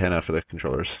antenna for the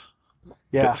controllers.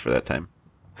 Yeah. Fits for that time.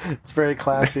 It's very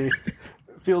classy.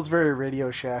 It feels very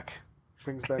Radio Shack.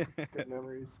 Brings back good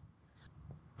memories.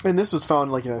 And this was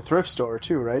found like in a thrift store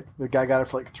too, right? The guy got it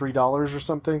for like $3 or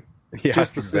something. Yeah,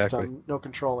 just the exactly. system, no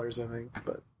controllers, I think.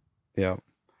 But yeah,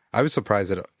 I was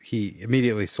surprised that he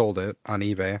immediately sold it on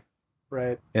eBay.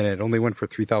 Right. And it only went for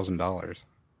 $3,000.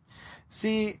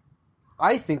 See,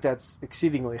 I think that's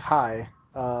exceedingly high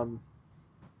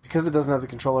because it doesn't have the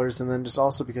controllers, and then just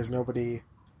also because nobody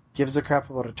gives a crap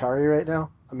about Atari right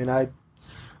now. I mean,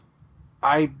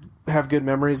 I have good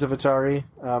memories of Atari.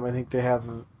 I think they have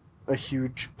a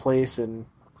huge place in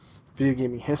video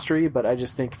gaming history, but I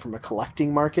just think from a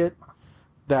collecting market,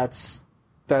 that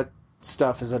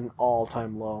stuff is at an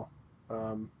all-time low.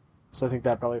 So I think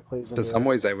that probably plays into In some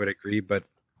ways I would agree, but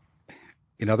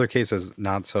in other cases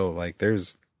not so. Like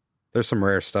there's some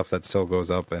rare stuff that still goes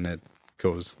up and it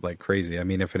goes like crazy. I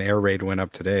mean, if an air raid went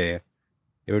up today,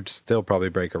 it would still probably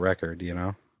break a record,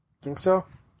 Think so?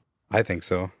 I think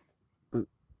so.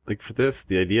 Like for this,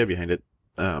 the idea behind it,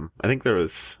 I think there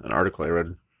was an article I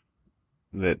read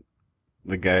that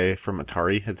the guy from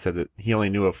Atari had said that he only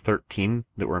knew of 13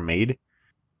 that were made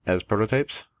as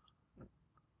prototypes.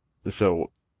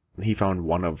 So he found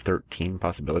one of 13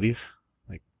 possibilities.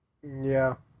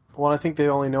 Yeah. Well, I think they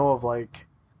only know of like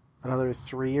another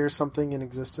 3 or something in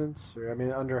existence. Or, I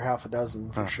mean, under half a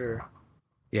dozen for sure.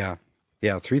 Yeah.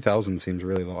 Yeah, 3,000 seems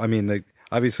really low. I mean,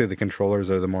 obviously the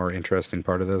controllers are the more interesting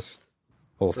part of this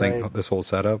whole thing, right. This whole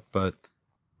setup, but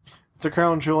it's a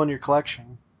crown jewel in your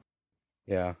collection.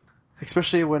 Yeah.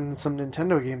 Especially when some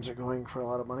Nintendo games are going for a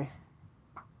lot of money.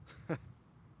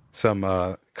 Some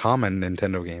common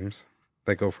Nintendo games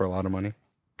that go for a lot of money.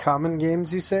 Common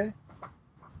games, you say?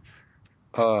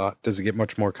 Does it get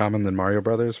much more common than Mario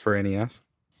Brothers for NES?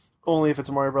 Only if it's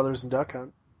Mario Brothers and Duck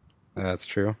Hunt. That's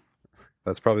true.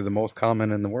 That's probably the most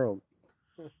common in the world.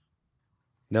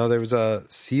 No, there was a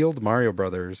sealed Mario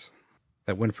Brothers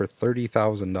that went for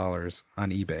 $30,000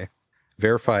 on eBay.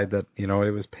 Verified that, it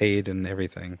was paid and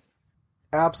everything.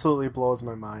 Absolutely blows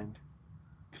my mind.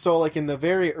 So, like, in the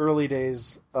very early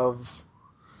days of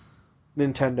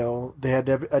Nintendo, they had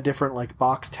a different, like,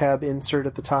 box tab insert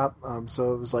at the top.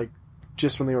 So it was, like,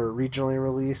 just when they were regionally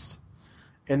released.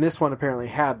 And this one apparently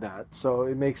had that. So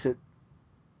it makes it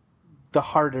the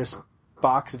hardest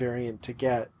box variant to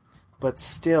get. But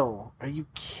still, are you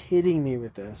kidding me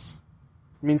with this?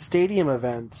 I mean, Stadium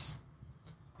Events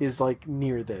is, like,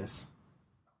 near this.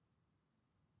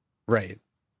 Right.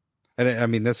 And I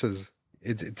mean, it's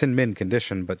in mint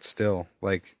condition, but still,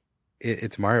 like,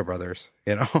 it's Mario Brothers,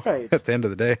 Right. at the end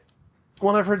of the day.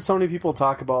 Well, I've heard so many people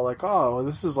talk about, like, oh,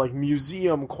 this is, like,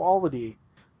 museum quality.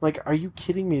 Like, are you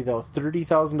kidding me, though?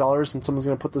 $30,000 and someone's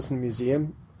going to put this in a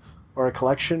museum or a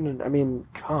collection? And I mean,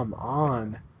 come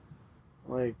on.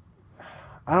 Like,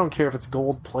 I don't care if it's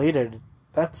gold-plated.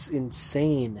 That's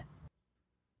insane.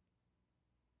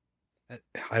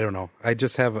 I don't know. I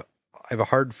just have a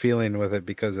hard feeling with it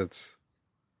because it's,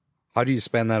 how do you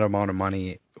spend that amount of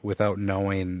money without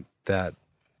knowing that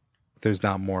there's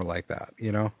not more like that,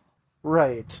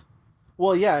 Right.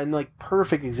 Well, yeah, and, like,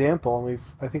 perfect example, and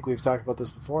I think we've talked about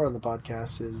this before on the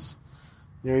podcast, is,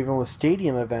 even with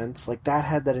Stadium Events, like, that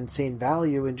had that insane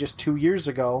value, and just 2 years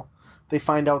ago, they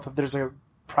find out that there's a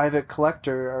private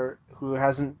collector who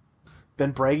hasn't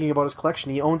been bragging about his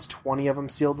collection. He owns 20 of them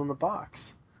sealed in the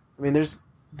box. I mean, there's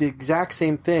the exact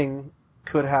same thing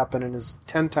could happen and is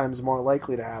 10 times more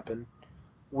likely to happen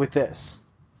with this.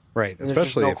 Right, and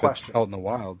especially no if question. It's out in the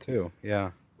wild, too.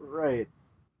 Yeah. Right.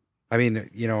 I mean,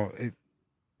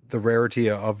 the rarity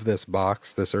of this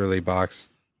box, this early box,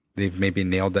 they've maybe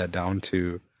nailed that down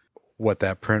to what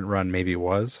that print run maybe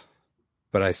was.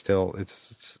 But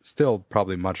it's still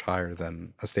probably much higher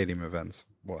than a Stadium Events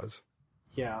was.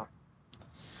 Yeah.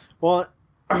 Well,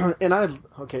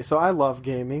 so I love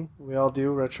gaming. We all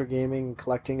do, retro gaming and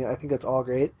collecting. I think that's all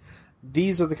great.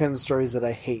 These are the kinds of stories that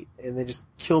I hate, and they just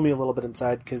kill me a little bit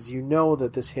inside because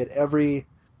that this hit every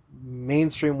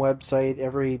mainstream website,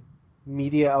 every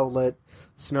media outlet.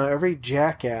 So now every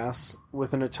jackass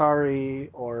with an Atari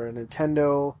or a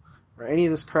Nintendo or any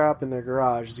of this crap in their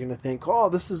garage is going to think, oh,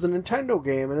 this is a Nintendo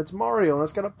game and it's Mario and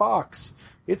it's got a box.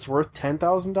 It's worth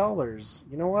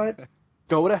 $10,000. You know what?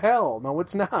 Go to hell. No,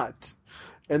 it's not.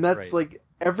 And that's right. Like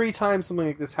every time something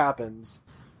like this happens,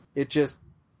 it just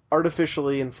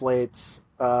artificially inflates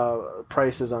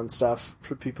prices on stuff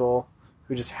for people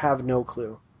who just have no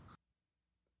clue.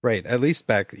 Right. At least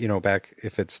back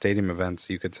if it's Stadium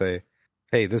Events, you could say,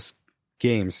 hey, this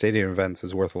game, Stadium Events,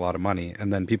 is worth a lot of money.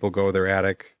 And then people go to their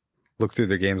attic, look through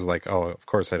their games like, oh, of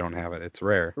course I don't have it. It's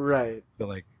rare. Right. But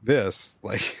like this,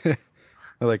 like, they're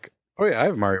like, oh yeah, I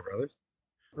have Mario Brothers.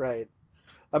 Right.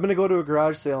 I'm going to go to a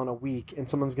garage sale in a week and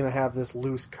someone's going to have this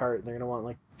loose cart and they're going to want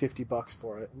like $50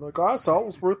 for it. I'm like, oh, I saw it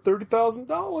was worth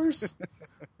 $30,000.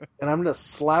 And I'm going to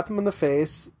slap him in the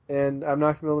face and I'm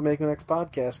not going to be able to make the next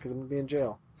podcast because I'm going to be in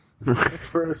jail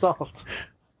for assault.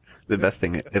 The best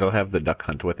thing, it'll have the Duck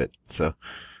Hunt with it, so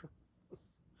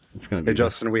it's going to be. Hey,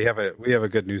 Justin, we have a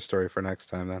good news story for next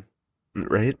time then.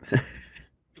 Right?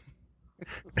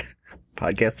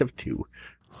 Podcast of 2.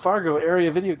 Fargo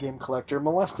area video game collector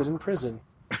molested in prison.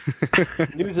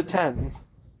 News at 10.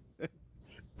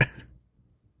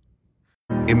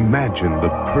 Imagine the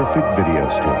perfect video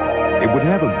store. It would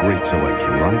have a great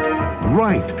selection, right?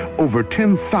 Right! Over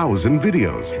 10,000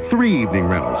 videos. 3 evening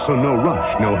rentals, so no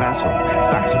rush, no hassle.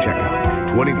 Fast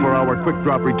checkout. 24-hour quick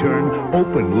drop return.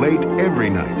 Open late every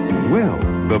night. Well,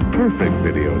 the perfect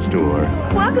video store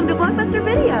Welcome to Blockbuster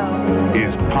Video.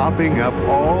 is popping up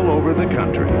all over the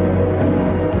country.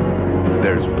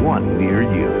 There's one near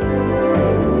you.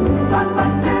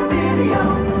 Blockbuster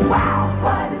Video. Wow,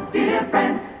 what a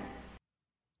difference.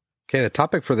 Okay, the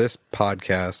topic for this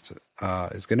podcast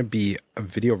is going to be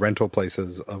video rental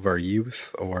places of our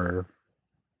youth or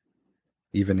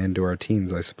even into our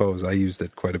teens, I suppose. I used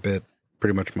it quite a bit,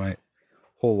 pretty much my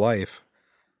whole life.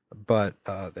 But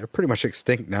they're pretty much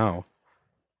extinct now.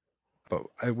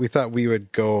 But we thought we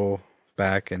would go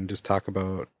back and just talk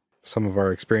about some of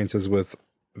our experiences with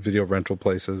video rental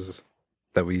places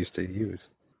that we used to use.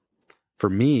 For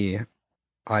me,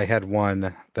 I had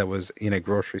one that was in a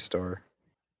grocery store.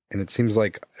 And it seems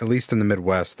like, at least in the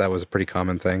Midwest, that was a pretty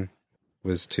common thing.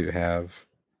 was to have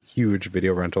huge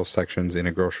video rental sections in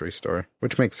a grocery store,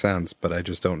 which makes sense, but I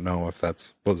just don't know if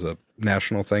was a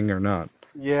national thing or not.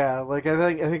 Yeah, like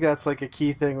I think that's like a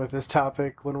key thing with this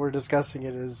topic when we're discussing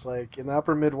it is like in the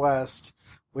upper Midwest,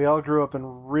 we all grew up in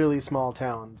really small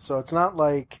towns. So it's not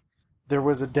like there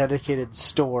was a dedicated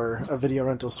store, a video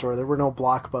rental store. There were no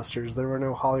Blockbusters, there were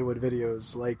no Hollywood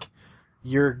Videos. Like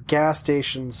your gas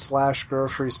station /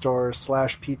 grocery store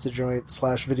 / pizza joint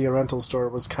 / video rental store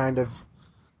was kind of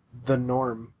the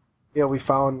norm. Yeah, we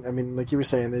found, I mean, like you were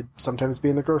saying, they'd sometimes be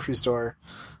in the grocery store.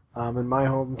 In my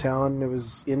hometown, it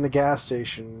was in the gas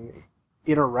station,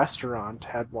 in a restaurant,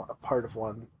 had a part of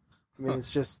one. I mean,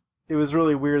 it's just, it was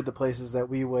really weird the places that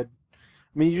we would,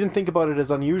 I mean, you didn't think about it as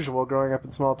unusual growing up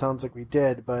in small towns like we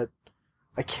did, but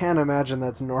I can't imagine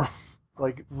that's normal,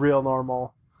 like real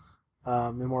normal,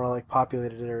 in more like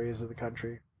populated areas of the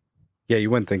country. Yeah, you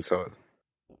wouldn't think so.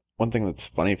 One thing that's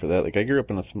funny for that, like I grew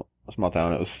up in a small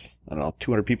town. It was, I don't know,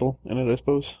 200 people in it, I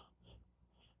suppose.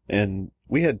 And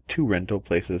we had 2 rental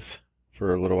places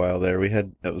for a little while there.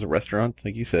 It was a restaurant,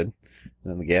 like you said,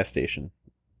 and then the gas station.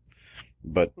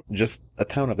 But just a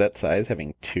town of that size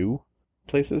having 2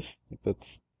 places,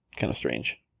 that's kind of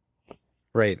strange.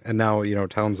 Right. And now,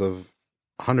 towns of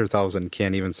 100,000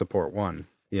 can't even support one,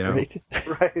 Right.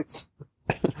 Right.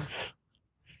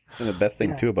 And the best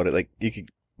thing too about it, like you could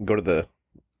go to the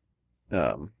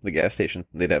gas station.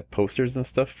 They'd have posters and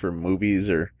stuff for movies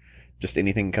or just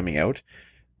anything coming out.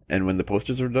 And when the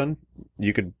posters were done,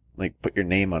 you could like put your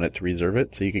name on it to reserve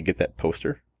it, so you could get that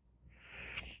poster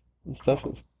and stuff.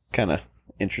 It's kind of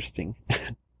interesting.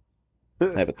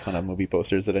 I have a ton of movie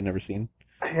posters that I've never seen.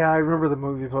 Yeah, I remember the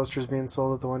movie posters being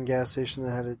sold at the one gas station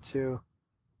that had it too.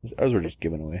 Ours were just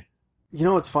given away. You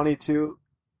know what's funny too?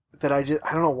 That I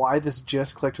don't know why this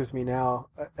just clicked with me now,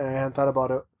 and I hadn't thought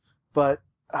about it. But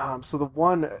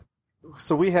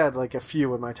so we had like a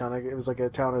few in my town. It was like a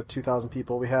town of 2,000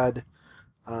 people. We had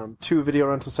 2 video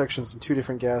rental sections and 2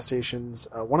 different gas stations.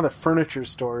 One of the furniture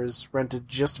stores rented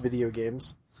just video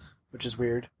games, which is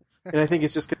weird. And I think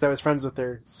it's just because I was friends with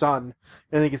their son.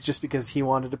 And I think it's just because he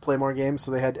wanted to play more games. So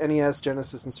they had NES,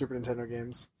 Genesis, and Super Nintendo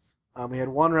games. We had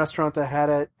one restaurant that had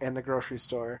it and a grocery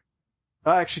store.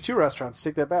 Actually, 2 restaurants.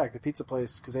 Take that back. The pizza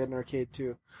place, because they had an arcade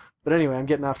too. But anyway, I'm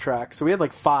getting off track. So we had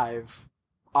like 5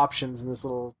 options in this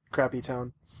little crappy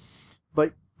town.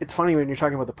 But it's funny when you're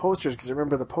talking about the posters, because I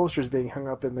remember the posters being hung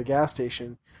up in the gas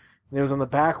station. And it was on the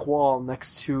back wall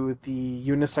next to the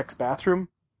unisex bathroom.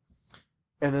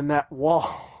 And then that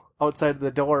wall outside the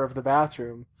door of the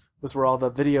bathroom was where all the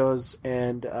videos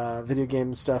and video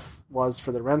game stuff was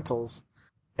for the rentals.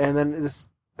 And then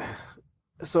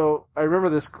so I remember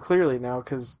this clearly now,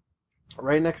 because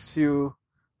right next to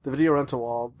the video rental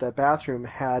wall, that bathroom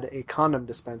had a condom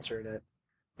dispenser in it.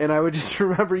 And I would just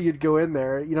remember you'd go in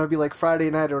there, it'd be like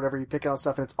Friday night or whatever, you pick out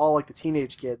stuff, and it's all like the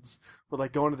teenage kids would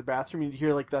like go into the bathroom, and you'd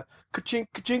hear like the ka-chink,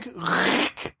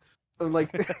 ka-chink, and like,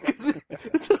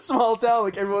 it's a small town,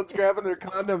 like everyone's grabbing their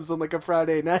condoms on like a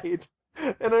Friday night.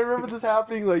 And I remember this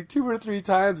happening like 2 or 3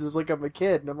 times as like I'm a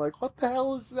kid, and I'm like, what the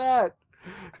hell is that?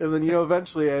 And then,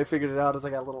 eventually I figured it out as I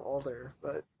got a little older,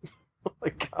 but oh my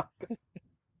God.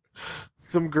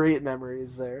 Some great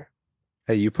memories there.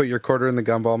 Hey, you put your quarter in the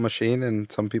gumball machine,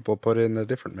 and some people put it in a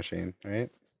different machine, right?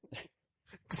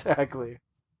 Exactly.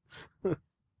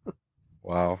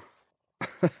 Wow.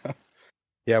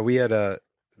 Yeah, we had the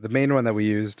main one that we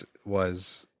used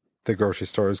was the grocery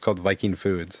store. It was called Viking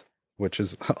Foods, which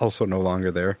is also no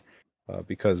longer there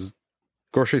because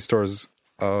grocery stores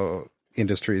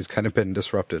industry has kind of been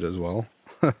disrupted as well.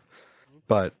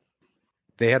 But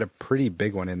they had a pretty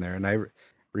big one in there, and I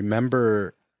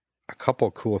remember a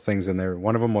couple cool things in there.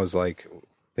 One of them was like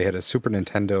they had a Super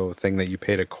Nintendo thing that you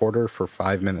paid a quarter for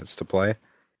 5 minutes to play,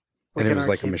 and it was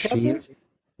like a machine. Cabinet?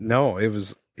 No, it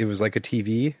was like a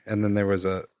TV, and then there was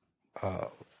a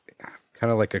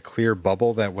kind of like a clear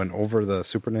bubble that went over the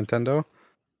Super Nintendo.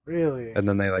 Really? And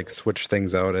then they like switched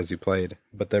things out as you played.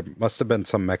 But there must have been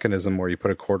some mechanism where you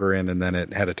put a quarter in, and then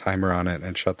it had a timer on it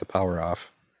and shut the power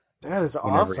off. That is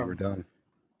whenever awesome. You were done.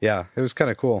 Yeah, it was kind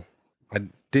of cool. I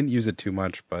didn't use it too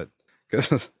much, but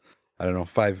because I don't know,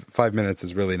 5 minutes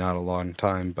is really not a long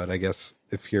time. But I guess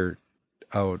if you're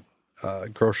out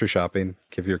grocery shopping,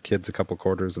 give your kids a couple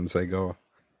quarters and say go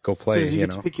play. So did you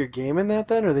get to pick your game in that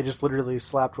then, or they just literally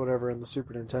slapped whatever in the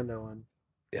Super Nintendo on?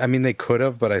 I mean, they could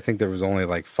have, but I think there was only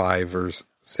like 5 or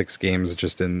 6 games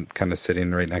just in kind of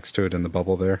sitting right next to it in the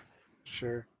bubble there.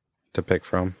 Sure. To pick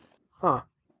from. Huh.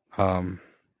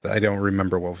 I don't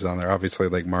remember what was on there. Obviously,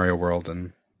 like Mario World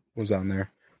and was on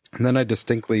there. And then I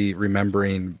distinctly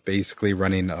remembering basically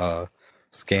running a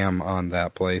scam on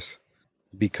that place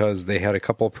because they had a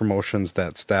couple of promotions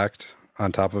that stacked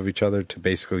on top of each other to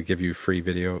basically give you free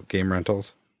video game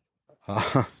rentals.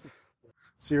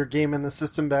 So you're gaming the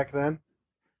system back then?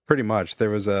 Pretty much. There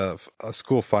was a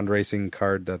school fundraising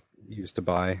card that you used to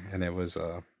buy, and it was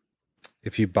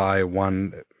if you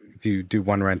do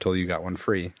one rental, you got one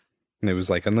free, and it was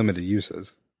like unlimited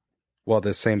uses. Well,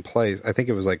 this same place, I think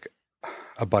it was like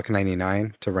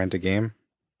 $1.99 to rent a game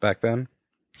back then.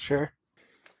 Sure.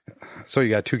 So you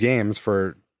got 2 games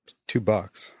for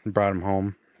 $2 and brought them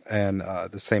home. And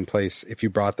the same place, if you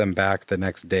brought them back the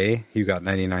next day, you got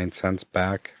 99 cents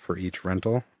back for each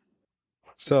rental.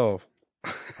 So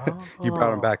you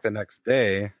brought them back the next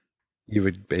day, you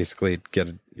would basically get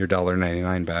your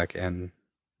 $1.99 back and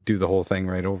do the whole thing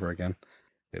right over again.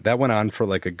 That went on for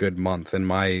like a good month, and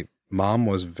my mom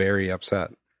was very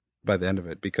upset by the end of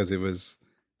it because it was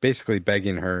basically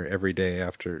begging her every day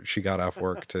after she got off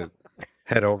work to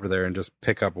head over there and just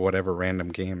pick up whatever random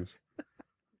games.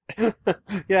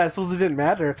 Yeah, I suppose it didn't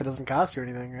matter if it doesn't cost you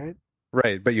anything, right?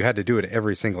 Right, but you had to do it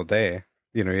every single day.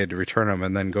 You know, you had to return them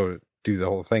and then go do the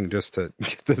whole thing just to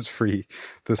get this free,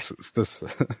 this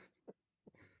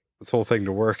whole thing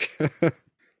to work.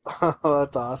 Oh,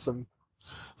 that's awesome.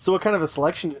 So what kind of a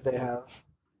selection did they have?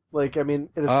 Like, I mean,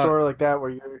 in a store like that where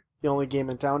you're the only game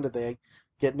in town, did they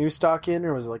get new stock in,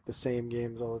 or was it like the same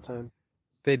games all the time?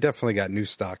 They definitely got new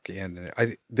stock in.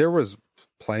 There was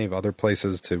plenty of other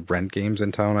places to rent games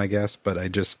in town, I guess, but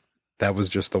that was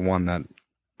just the one that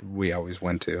we always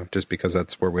went to, just because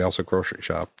that's where we also grocery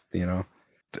shop, you know.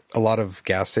 A lot of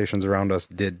gas stations around us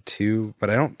did too, but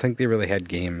I don't think they really had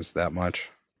games that much.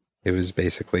 It was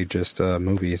basically just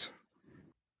movies.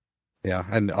 Yeah,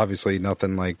 and obviously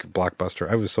nothing like Blockbuster.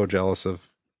 I was so jealous of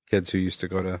kids who used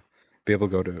to be able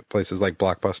to go to places like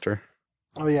Blockbuster.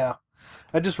 Oh yeah,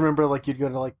 I just remember like you'd go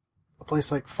to like a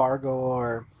place like Fargo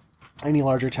or any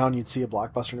larger town, you'd see a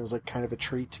Blockbuster, and it was like kind of a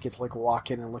treat to get to like walk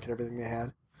in and look at everything they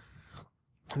had.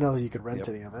 I know that you could rent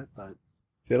any of it, but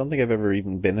see, I don't think I've ever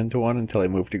even been into one until I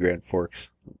moved to Grand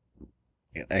Forks,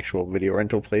 an actual video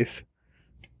rental place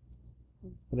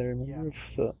that I remember. Yeah.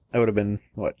 So I would have been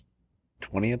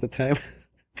 20 at the time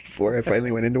before I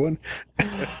finally went into one.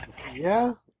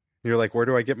 yeah. You're like, where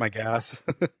do I get my gas?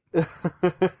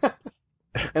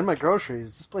 And my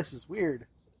groceries. This place is weird.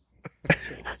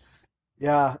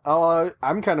 Yeah.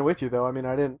 I'm kind of with you though. I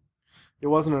mean, it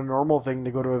wasn't a normal thing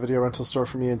to go to a video rental store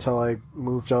for me until I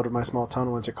moved out of my small town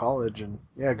and went to college. And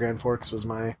yeah, Grand Forks was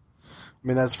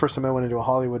that's the first time I went into a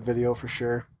Hollywood video for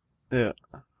sure. Yeah.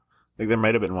 Like there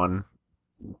might have been one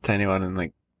tiny one in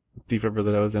like Thief River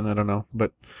that I was in, I don't know.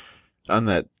 But on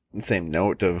that same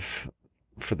note of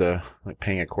for the like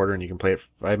paying a quarter and you can play it for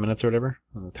 5 minutes or whatever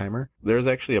on the timer, there's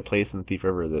actually a place in Thief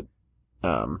River that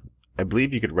I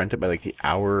believe you could rent it by like the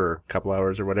hour or a couple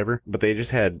hours or whatever. But they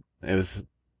just it was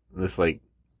this like,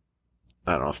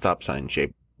 I don't know, stop sign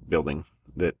shaped building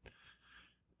that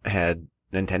had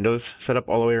Nintendos set up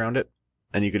all the way around it,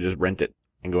 and you could just rent it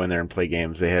and go in there and play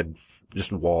games. They had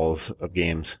just walls of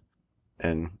games,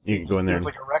 and you could go in there. It was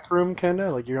like a rec room, kind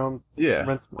of like your own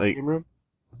rent like game room.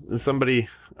 Somebody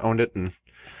owned it and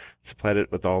supplied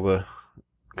it with all the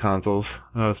consoles.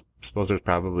 I suppose there's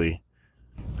probably,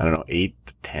 I don't know, 8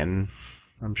 to 10,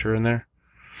 I'm sure, in there.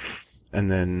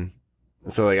 And then,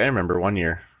 so like I remember one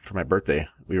year for my birthday,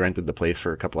 we rented the place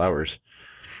for a couple hours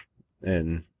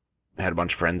and had a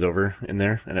bunch of friends over in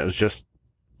there, and it was just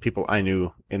people I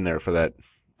knew in there for that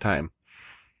time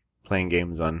playing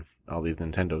games on all these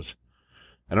Nintendos.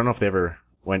 I don't know if they ever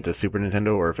went to Super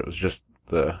Nintendo or if it was just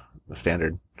the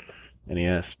standard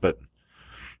NES, but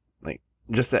like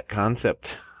just that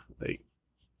concept, like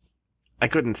I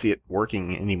couldn't see it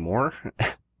working anymore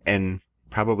and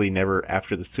probably never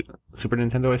after the Super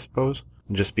Nintendo, I suppose,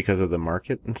 just because of the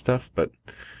market and stuff, but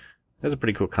it was a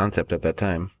pretty cool concept at that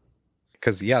time.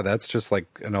 Because, yeah, that's just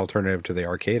like an alternative to the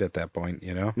arcade at that point,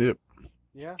 you know? Yep.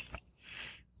 Yeah.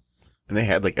 And they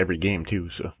had like every game too,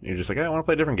 so you're just like, I want to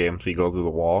play a different game. So you go to the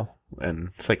wall and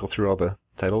cycle through all the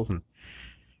titles and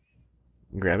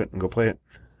grab it and go play it.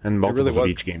 And multiples of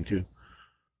each game too.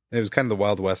 It was kind of the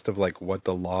Wild West of like what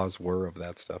the laws were of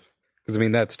that stuff. Because, I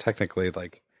mean, that's technically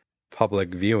like public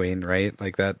viewing, right?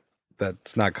 Like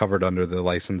that's not covered under the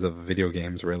license of video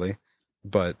games, really.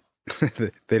 But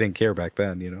they didn't care back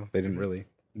then, you know? They didn't really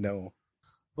know.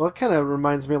 Well, it kind of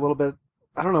reminds me a little bit,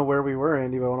 I don't know where we were,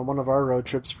 Andy, but on one of our road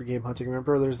trips for game hunting,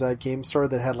 remember there's that game store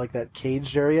that had like that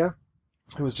caged area?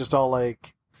 It was just all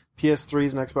like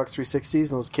PS3s and Xbox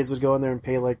 360s, and those kids would go in there and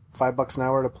pay like $5 an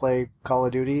hour to play Call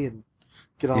of Duty and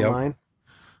get online.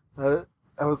 That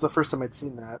was the first time I'd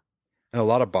seen that. And a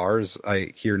lot of bars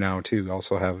I hear now too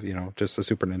also have, you know, just the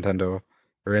Super Nintendo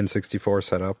or N64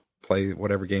 setup, play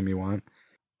whatever game you want.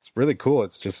 It's really cool.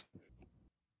 It's just,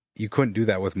 you couldn't do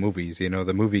that with movies. You know,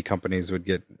 the movie companies would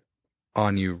get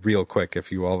on you real quick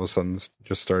if you all of a sudden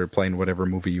just started playing whatever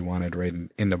movie you wanted right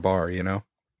in the bar, you know,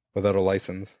 without a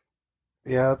license.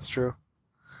 Yeah, that's true.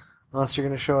 Unless you're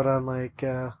going to show it on like,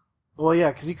 well,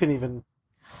 yeah, because you couldn't even.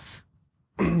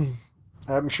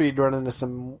 I'm sure you'd run into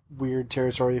some weird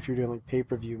territory if you're doing like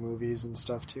pay-per-view movies and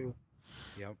stuff too.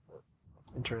 Yep.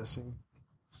 Interesting.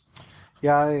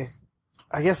 Yeah,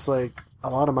 I guess like a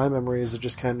lot of my memories are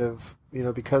just kind of, you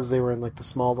know, because they were in like the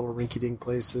small little rinky-dink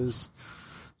places.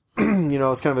 You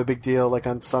know, it's kind of a big deal. Like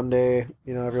on Sunday,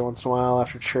 you know, every once in a while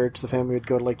after church, the family would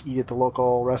go to like eat at the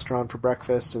local restaurant for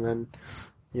breakfast, and then,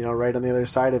 you know, right on the other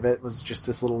side of it was just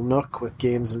this little nook with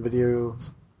games and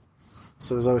videos.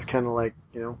 So it was always kind of like,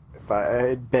 you know, if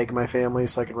I'd beg my family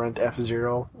so I could rent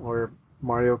F-Zero or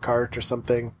Mario Kart or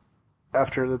something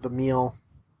after the meal.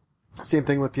 Same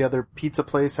thing with the other pizza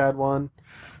place had one.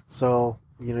 So,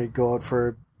 you know, you go out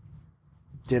for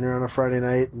dinner on a Friday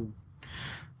night and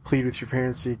plead with your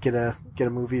parents to get a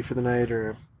movie for the night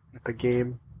or a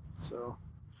game. So,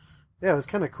 yeah, it was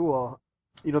kind of cool.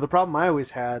 You know, the problem I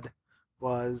always had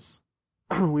was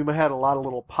we had a lot of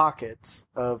little pockets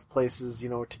of places, you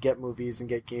know, to get movies and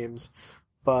get games,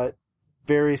 but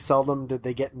very seldom did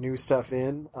they get new stuff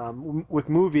in. With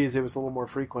movies, it was a little more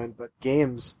frequent, but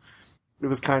games, it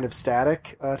was kind of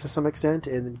static to some extent,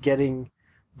 and getting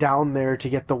down there to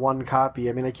get the one copy.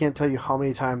 I mean, I can't tell you how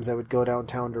many times I would go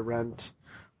downtown to rent.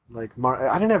 Like,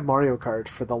 I didn't have Mario Kart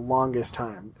for the longest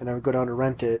time, and I would go down to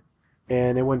rent it,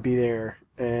 and it wouldn't be there,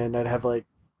 and I'd have like,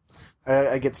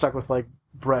 I'd get stuck with like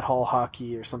Brett Hall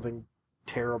hockey or something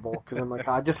terrible because I'm like,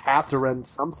 I just have to rent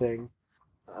something.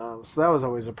 So that was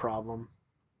always a problem.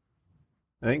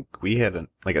 I think we had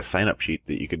a sign-up sheet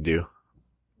that you could do.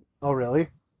 Oh, really?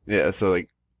 Yeah, so like,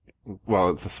 well,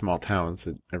 it's a small town,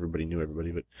 so everybody knew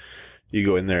everybody, but you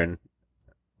go in there and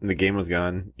the game was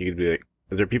gone. You could be like,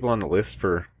 is there people on the list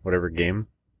for whatever game?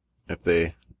 If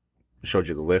they showed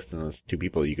you the list and there's 2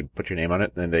 people, you could put your name on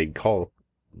it, and then they'd call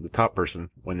the top person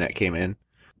when that came in.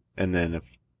 And then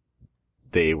if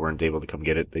they weren't able to come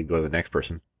get it, they'd go to the next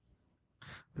person.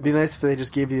 It'd be nice if they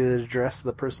just gave you the address of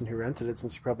the person who rented it,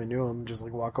 since you probably knew him. Just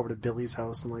like walk over to Billy's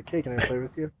house and like, hey, can I play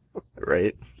with you?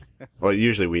 Right. Well,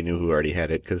 usually we knew who already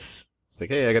had it because it's like,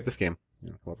 hey, I got this game.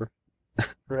 You know, whatever.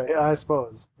 Right, I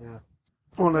suppose, yeah.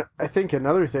 Well, I think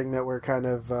another thing that we're kind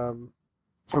of,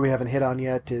 or we haven't hit on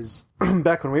yet is,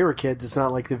 back when we were kids, it's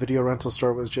not like the video rental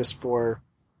store was just for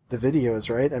the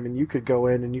videos, right? I mean, you could go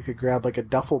in and you could grab like a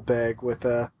duffel bag with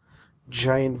a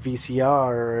giant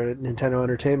VCR or a Nintendo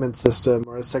Entertainment System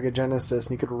or a Sega Genesis,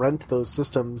 and you could rent those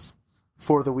systems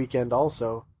for the weekend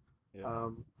also,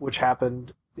 which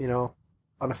happened, you know,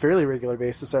 on a fairly regular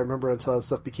basis. I remember until that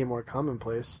stuff became more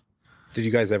commonplace. Did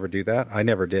you guys ever do that? I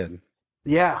never did.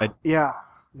 Yeah, yeah,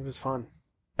 it was fun.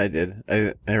 I did.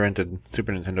 I rented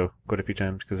Super Nintendo quite a few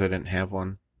times because I didn't have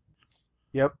one.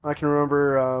 Yep, I can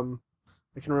remember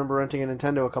renting a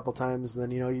Nintendo a couple times, and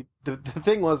then, you know, the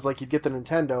thing was, like, you'd get the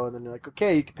Nintendo, and then you're like,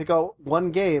 okay, you can pick out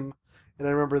one game, and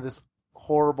I remember this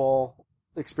horrible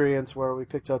experience where we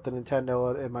picked out the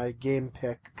Nintendo and my game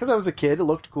pick, because I was a kid, it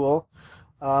looked cool.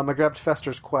 I grabbed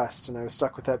Fester's Quest, and I was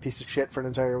stuck with that piece of shit for an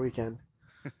entire weekend.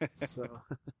 So,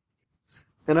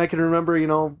 and I can remember, you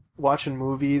know, watching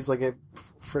movies, like a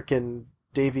frickin'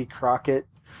 Davy Crockett.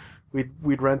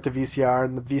 We'd rent the VCR,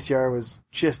 and the VCR was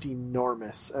just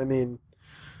enormous. I mean,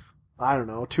 I don't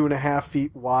know, 2.5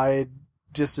 feet wide,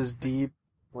 just as deep,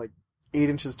 like 8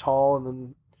 inches tall, and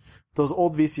then those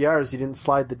old VCRs, you didn't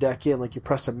slide the deck in, like you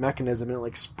pressed a mechanism and it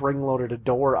like spring-loaded a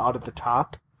door out at the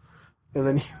top, and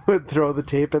then you would throw the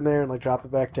tape in there and like drop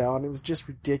it back down. It was just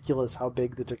ridiculous how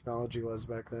big the technology was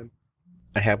back then.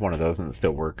 I have one of those and it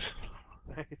still works.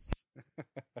 Nice.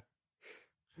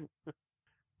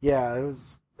 Yeah, it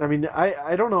was, I mean,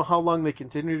 I don't know how long they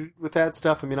continued with that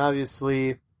stuff. I mean,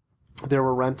 obviously there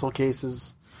were rental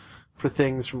cases for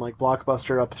things from like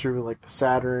Blockbuster up through like the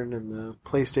Saturn and the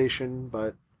PlayStation,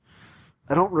 but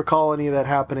I don't recall any of that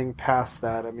happening past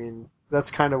that. I mean,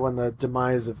 that's kind of when the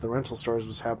demise of the rental stores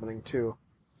was happening too.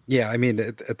 Yeah, I mean,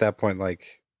 at that point,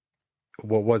 like,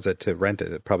 what was it to rent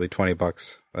it? Probably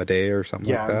 $20 a day or something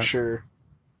like that? Yeah, I'm sure.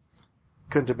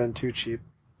 Couldn't have been too cheap.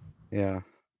 Yeah.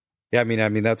 Yeah, I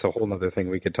mean, that's a whole nother thing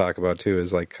we could talk about too,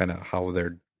 is like kind of how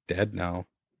they're dead now.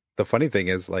 The funny thing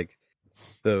is, like,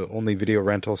 the only video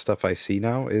rental stuff I see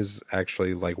now is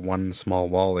actually like one small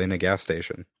wall in a gas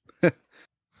station.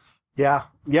 Yeah,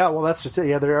 well, that's just it.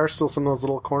 Yeah, there are still some of those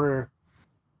little corner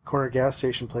gas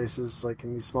station places, like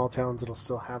in these small towns, that'll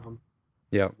still have them.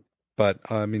 Yeah, but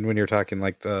I mean, when you're talking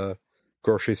like the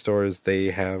grocery stores,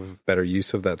 they have better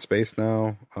use of that space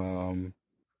now.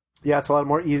 Yeah, it's a lot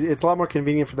more easy. It's a lot more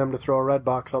convenient for them to throw a red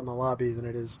box out in the lobby than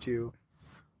it is to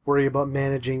worry about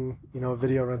managing,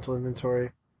 video rental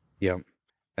inventory. Yeah.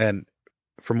 And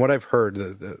from what I've heard,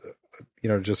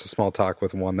 just a small talk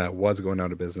with one that was going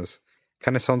out of business,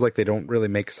 kind of sounds like they don't really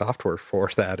make software for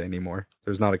that anymore.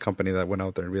 There's not a company that went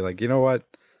out there and be like, you know what,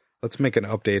 let's make an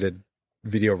updated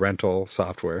video rental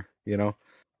software,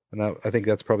 And I think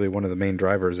that's probably one of the main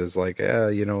drivers is like,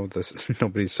 this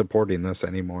nobody's supporting this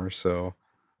anymore. So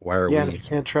why are we? Yeah, and if you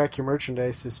can't track your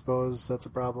merchandise, I suppose that's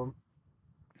a problem.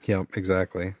 Yeah,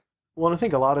 exactly. Well, and I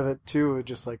think a lot of it too,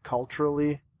 just like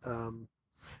culturally, and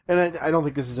I don't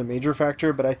think this is a major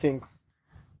factor, but I think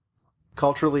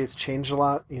culturally it's changed a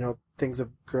lot. Things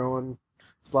have grown.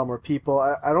 There's a lot more people.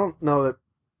 I don't know that.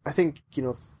 I think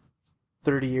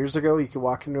 30 years ago, you could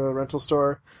walk into a rental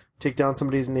store, take down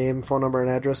somebody's name, phone number, and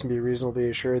address, and be reasonably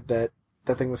assured that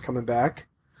that thing was coming back.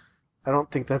 I don't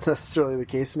think that's necessarily the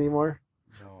case anymore.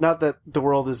 No. Not that the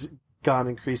world has gone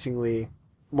increasingly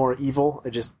more evil.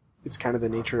 It's kind of the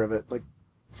nature of it. Like,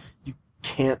 you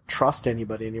can't trust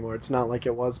anybody anymore. It's not like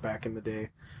it was back in the day.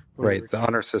 Right. The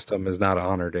honor system is not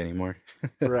honored anymore.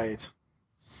 Right.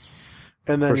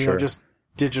 And then, sure. Just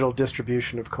digital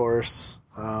distribution, of course,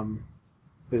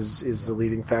 is the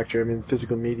leading factor. I mean,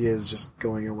 physical media is just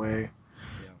going away.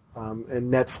 Yeah.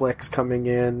 And Netflix coming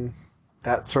in,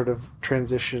 that sort of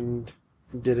transitioned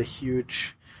and did a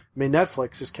huge... I mean,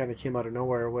 Netflix just kind of came out of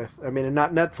nowhere with... I mean, and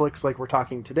not Netflix like we're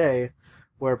talking today,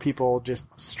 where people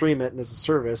just stream it and as a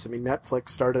service. I mean, Netflix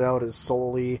started out as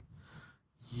solely,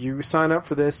 you sign up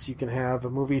for this, you can have a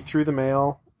movie through the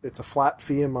mail. It's a flat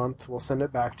fee a month. We'll send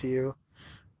it back to you.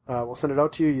 We'll send it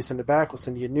out to you. You send it back. We'll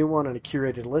send you a new one on a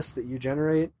curated list that you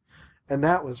generate. And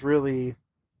that was really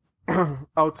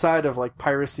outside of like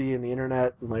piracy and the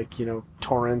internet and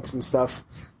torrents and stuff.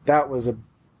 That was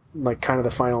kind of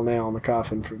the final nail in the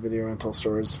coffin for video rental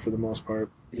stores for the most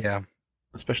part. Yeah.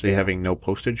 Especially having no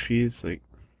postage fees, like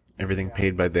everything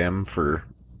paid by them for,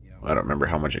 I don't remember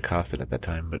how much it costed at that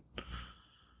time, but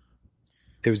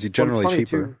it was generally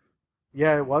cheaper. Too.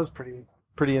 Yeah, it was pretty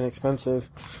inexpensive.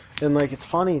 And it's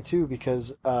funny too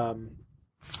because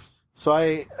so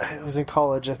I was in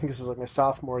college, I think this is like my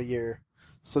sophomore year.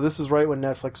 So this is right when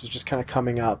Netflix was just kind of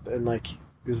coming up and it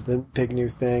was the big new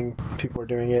thing. People were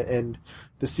doing it, and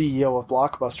the CEO of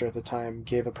Blockbuster at the time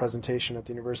gave a presentation at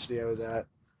the university I was at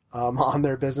on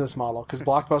their business model, because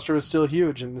Blockbuster was still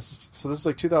huge, and this is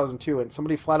like 2002, and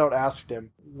somebody flat out asked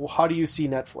him, well, how do you see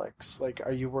Netflix?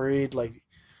 Are you worried?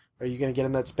 Are you going to get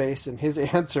in that space? And his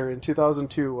answer in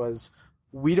 2002 was,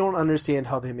 we don't understand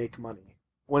how they make money.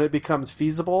 When it becomes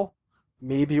feasible,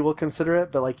 maybe we'll consider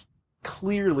it, but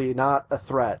clearly not a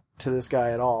threat to this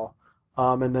guy at all.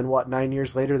 And then 9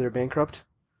 years later, they're bankrupt.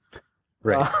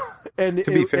 Right. And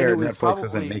to be fair, Netflix probably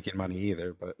isn't making money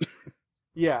either, but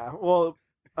yeah. Well,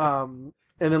 and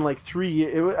then 3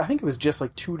 years, I think it was just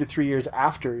 2 to 3 years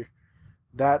after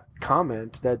that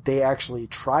comment that they actually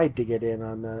tried to get in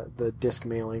on the disc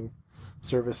mailing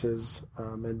services.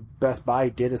 And Best Buy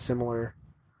did a similar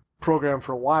program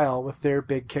for a while, with their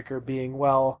big kicker being,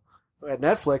 well, at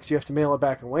Netflix, you have to mail it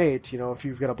back and wait. If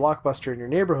you've got a Blockbuster in your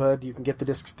neighborhood, you can get the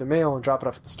disc through the mail and drop it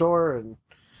off at the store. And,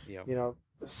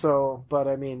 so, but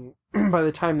I mean, by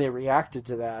the time they reacted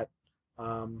to that,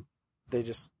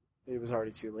 it was already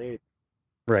too late.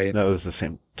 Right. That was the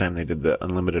same time they did the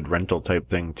unlimited rental type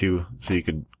thing too. So you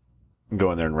could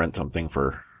go in there and rent something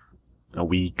for a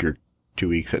week or 2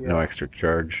 weeks at no extra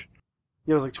charge.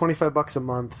 Yeah, it was $25 a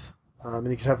month. And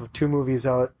you could have 2 movies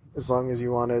out as long as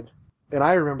you wanted. And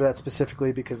I remember that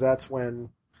specifically because that's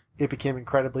when it became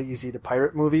incredibly easy to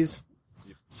pirate movies.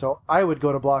 Yep. So I would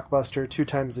go to Blockbuster 2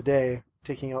 times a day,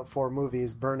 taking out 4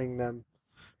 movies, burning them.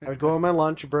 I would go on my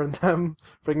lunch, burn them,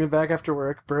 bring them back after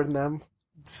work, burn them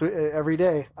every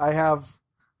day.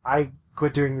 I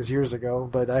quit doing this years ago,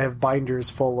 but I have binders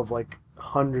full of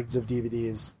hundreds of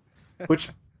DVDs, which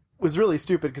was really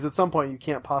stupid because at some point you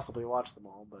can't possibly watch them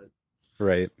all, but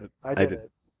right. I did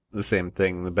it. The same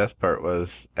thing. The best part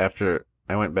was after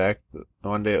I went back,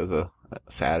 one day it was a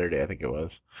Saturday, I think it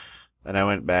was, and I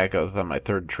went back, I was on my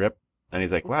 3rd trip, and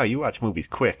he's like, wow, you watch movies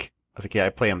quick. I was like, yeah, I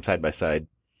play them side by side.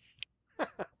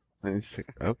 And he's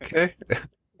like, okay.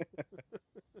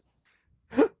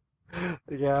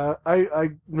 Yeah,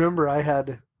 I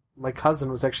remember my cousin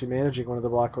was actually managing one of the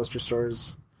Blockbuster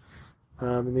stores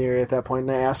in the area at that point,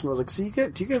 and I asked him, I was like, so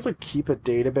do you guys keep a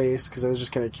database? Because I was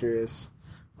just kind of curious.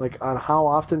 On how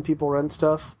often people rent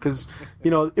stuff, because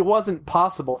it wasn't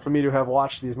possible for me to have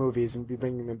watched these movies and be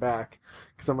bringing them back,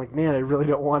 because I'm like, man, I really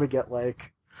don't want to get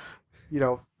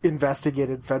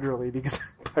investigated federally because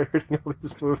I pirating all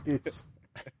these movies.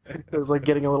 It was like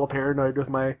getting a little paranoid with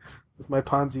my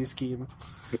Ponzi scheme.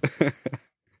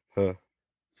 Well,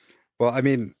 I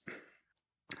mean,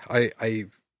 I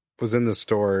was in the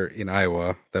store in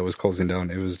Iowa that was closing down.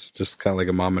 It was just kind of like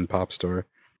a mom and pop store,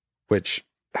 which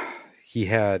he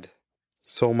had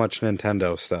so much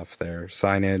Nintendo stuff there,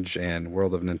 signage and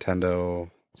World of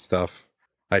Nintendo stuff.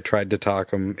 I tried to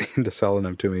talk him into selling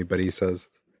them to me, but he says,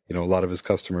 a lot of his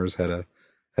customers had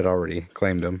already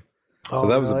claimed him. Oh, so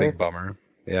that was really? a big bummer.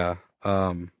 Yeah.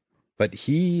 But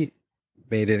he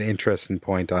made an interesting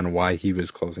point on why he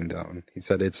was closing down. He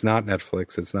said, it's not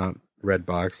Netflix. It's not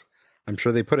Redbox. I'm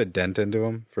sure they put a dent into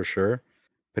him for sure.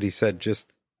 But he said,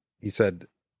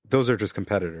 those are just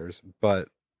competitors. But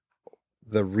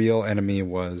the real enemy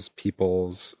was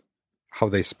how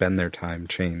they spend their time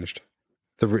changed.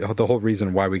 The whole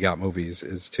reason why we got movies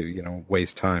is to,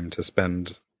 waste time, to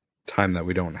spend time that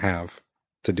we don't have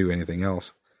to do anything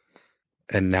else.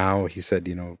 And now he said,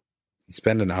 you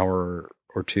spend an hour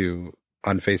or two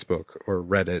on Facebook or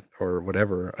Reddit or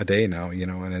whatever a day now,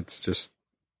 and it's just,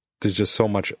 there's just so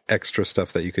much extra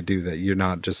stuff that you could do that you're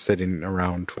not just sitting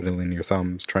around twiddling your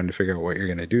thumbs trying to figure out what you're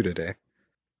going to do today.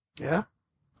 Yeah.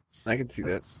 I can see that.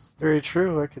 That's very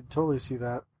true. I could totally see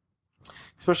that.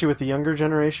 Especially with the younger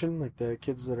generation, like the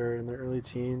kids that are in their early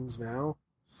teens now.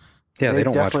 Yeah, they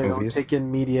don't watch definitely movies. don't take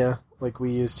in media like we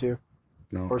used to.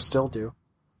 No. Or still do.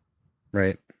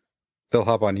 Right. They'll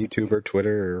hop on YouTube or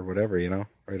Twitter or whatever,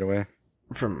 right away.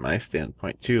 From my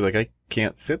standpoint too, like I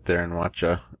can't sit there and watch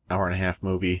a hour and a half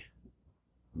movie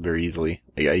very easily.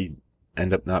 I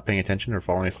end up not paying attention or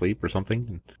falling asleep or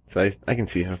something. So I can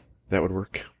see how that would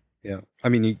work. Yeah. I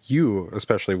mean, you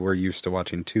especially were used to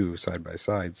watching two side by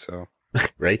side, so.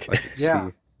 Right? I can Yeah.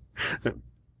 see.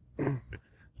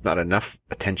 It's not enough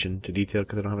attention to detail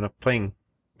because I don't have enough playing.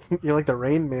 You're like the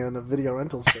Rain Man of video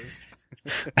rental stores.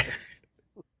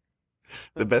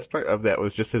 The best part of that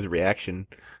was just his reaction.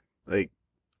 Like,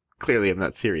 clearly I'm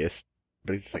not serious,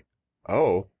 but he's just like,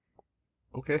 oh,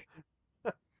 okay.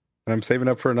 And I'm saving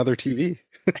up for another TV.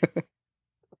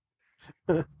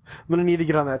 I'm going to need to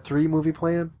get on that 3 movie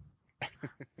plan. I'm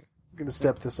going to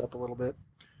step this up a little bit.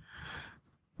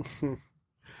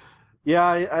 Yeah,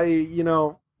 I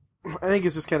think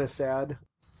it's just kind of sad.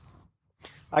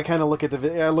 I kind of look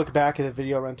back at the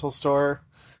video rental store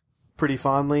pretty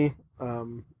fondly,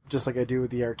 just like I do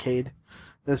with the arcade.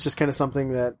 It's just kind of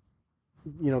something that,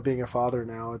 being a father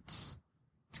now, it's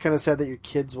kind of sad that your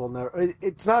kids will never.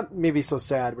 It's not maybe so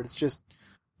sad, but it's just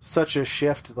such a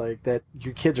shift, like that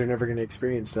your kids are never going to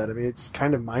experience that. I mean, it's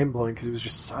kind of mind blowing because it was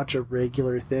just such a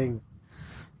regular thing,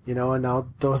 and now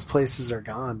those places are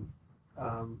gone,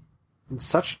 in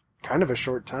such kind of a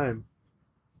short time.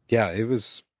 Yeah, it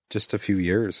was just a few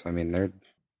years. I mean, they're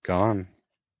gone.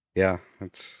 Yeah,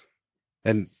 it's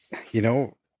kind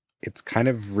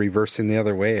of reversing the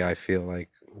other way, I feel like,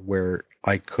 where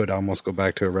I could almost go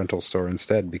back to a rental store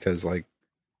instead because, like,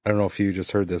 I don't know if you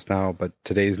just heard this now, but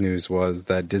today's news was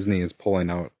that Disney is pulling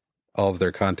out all of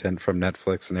their content from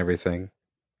Netflix and everything,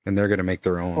 and they're going to make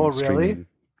their own streaming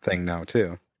thing now,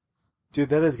 too. Dude,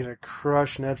 that is going to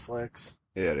crush Netflix.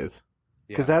 Yeah, it is.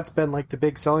 Because that's been, like, the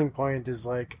big selling point is,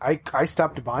 like, I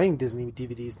stopped buying Disney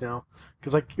DVDs now.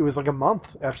 Because, like, it was, like, a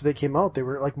month after they came out. They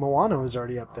were, like, Moana was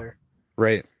already up there.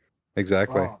 Right.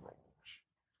 Exactly. Oh,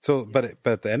 So, but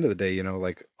at the end of the day,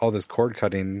 like, all this cord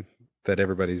cutting that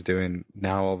everybody's doing,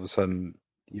 now all of a sudden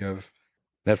you have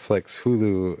Netflix,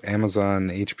 Hulu, Amazon,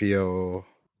 HBO,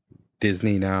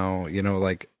 Disney now,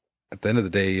 like, at the end of the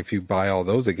day, if you buy all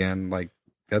those again, like,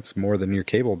 that's more than your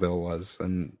cable bill was.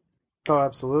 And oh,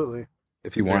 absolutely.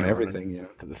 if you want everything,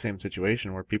 To the same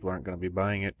situation where people aren't going to be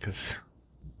buying it because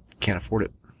can't afford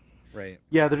it. Right.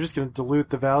 Yeah, they're just going to dilute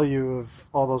the value of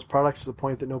all those products to the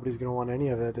point that nobody's going to want any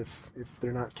of it if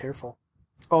they're not careful.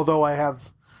 Although I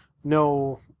have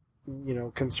no,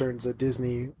 concerns that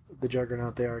Disney, the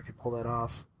juggernaut they are, could pull that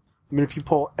off. I mean, if you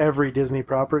pull every Disney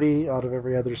property out of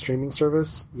every other streaming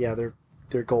service, yeah,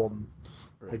 they're golden.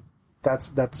 Right. Like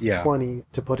that's plenty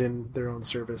to put in their own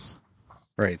service.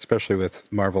 Right, especially with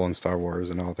Marvel and Star Wars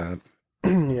and all that.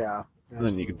 Yeah. And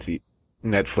then you can see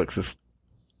Netflix is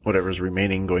whatever's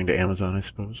remaining going to Amazon, I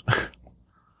suppose.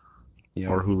 Yeah.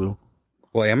 Or Hulu.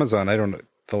 Well, Amazon,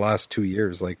 the last 2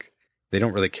 years, like, they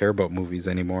don't really care about movies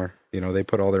anymore. They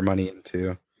put all their money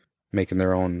into making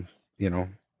their own,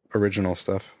 original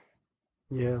stuff.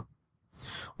 Yeah.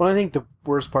 Well, I think the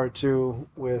worst part, too,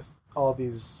 with all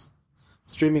these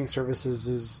streaming services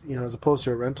is, as opposed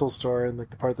to a rental store, and,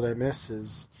 like, the part that I miss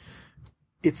is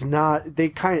it's not, they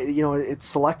kind of, it's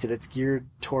selected. It's geared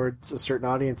towards a certain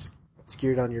audience. It's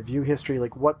geared on your view history.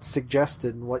 Like, what's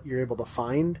suggested and what you're able to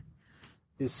find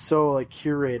is so like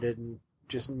curated and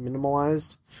just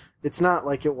minimalized. It's not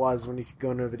like it was when you could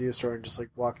go into a video store and just like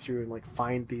walk through and like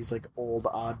find these like old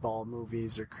oddball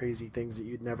movies or crazy things that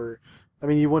you'd never. I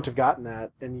mean, you wouldn't have gotten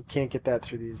that, and you can't get that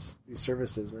through these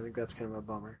services. And I think that's kind of a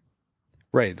bummer.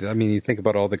 Right. I mean, you think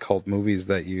about all the cult movies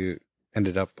that you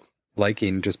ended up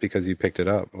liking just because you picked it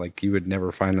up. Like, you would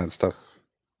never find that stuff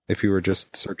if you were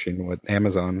just searching what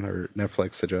Amazon or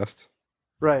Netflix suggests.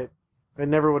 Right. I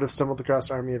never would have stumbled across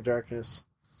Army of Darkness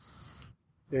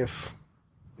if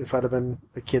I'd have been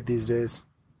a kid these days.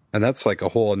 And that's like a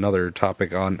whole another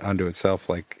topic onto itself.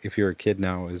 Like, if you're a kid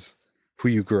now, is who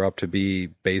you grew up to be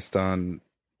based on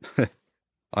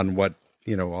on what,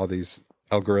 you know, all these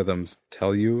algorithms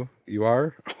tell you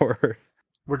are, or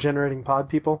we're generating pod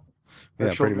people. Our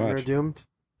yeah, pretty children much. are doomed.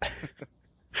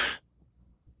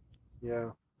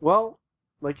 Yeah. Well,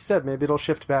 like you said, maybe it'll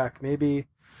shift back. Maybe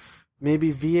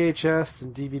VHS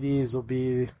and DVDs will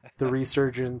be the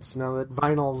resurgence now that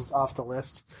vinyl's off the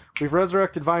list. We've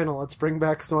resurrected vinyl. Let's bring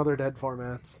back some other dead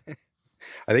formats.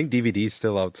 I think DVDs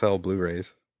still outsell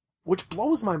Blu-rays. Which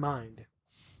blows my mind.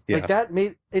 Yeah. Like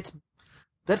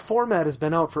that format has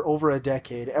been out for over a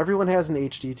decade. Everyone has an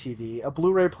HD TV. A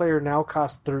Blu-ray player now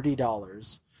costs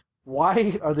 $30.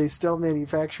 Why are they still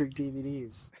manufacturing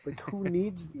DVDs? Like, who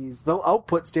needs these? They'll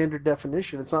output standard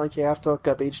definition. It's not like you have to hook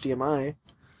up HDMI.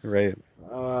 Right.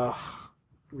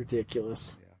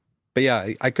 Ridiculous. But yeah,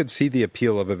 I could see the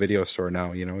appeal of a video store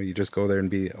now. You know, you just go there and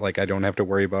be like, I don't have to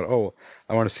worry about, oh,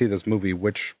 I want to see this movie.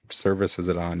 Which service is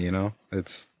it on? You know,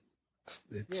 it's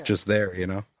just there, you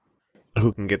know?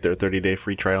 Who can get their 30-day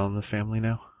free trial in this family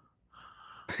now?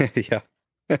 Yeah.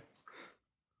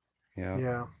 Yeah.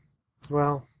 Yeah.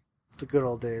 Well, the good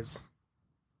old days.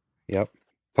 Yep.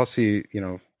 Plus, you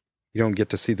don't get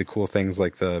to see the cool things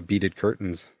like the beaded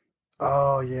curtains.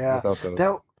 Oh, yeah. Without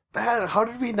those. That, how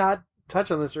did we not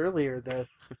touch on this earlier?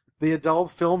 The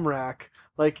adult film rack.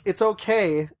 Like, it's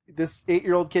okay. This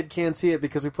 8-year-old kid can't see it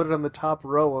because we put it on the top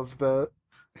row of the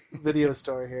video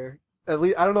store here. At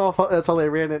least, I don't know if that's how they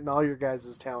ran it in all your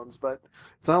guys' towns, but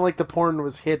it's not like the porn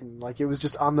was hidden. Like, it was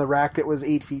just on the rack that was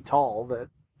 8 feet tall that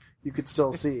you could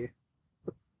still see.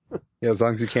 Yeah, as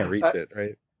long as you can't reach it,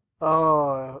 right?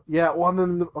 Oh, yeah. Well,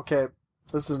 then, okay,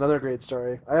 this is another great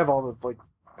story. I have all the, like,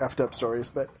 effed up stories,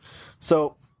 but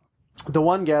so the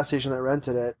one gas station that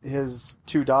rented it, his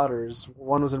 2 daughters,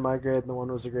 one was in my grade and the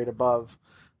one was a grade above,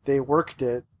 they worked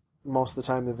it most of the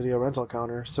time, the video rental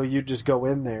counter, so you'd just go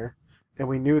in there, and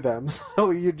we knew them,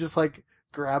 so you'd just, like,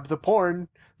 grab the porn,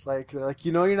 like, they're like,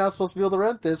 you know you're not supposed to be able to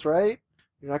rent this, right?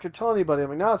 You're not going to tell anybody. I'm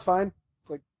like, no, it's fine.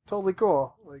 It's, like, totally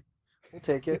cool. Like, we'll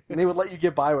take it. And they would let you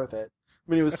get by with it.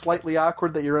 I mean, it was slightly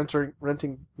awkward that you're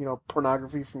renting, you know,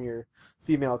 pornography from your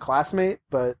female classmate,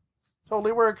 but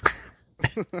totally worked.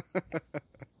 And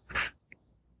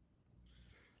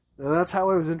that's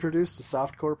how I was introduced to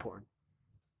softcore porn.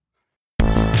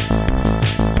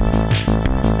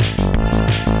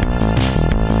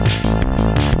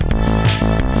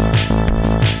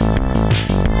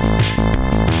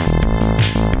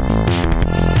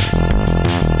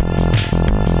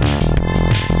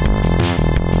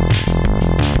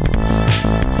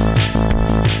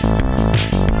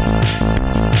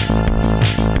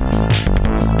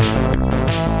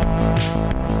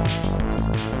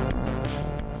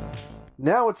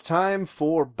 Now it's time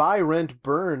for Buy, Rent,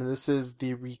 Burn. This is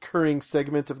the recurring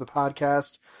segment of the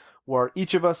podcast where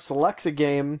each of us selects a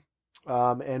game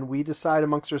and we decide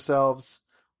amongst ourselves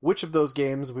which of those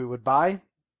games we would buy,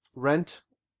 rent,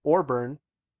 or burn.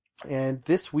 And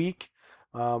this week,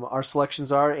 our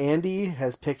selections are Andy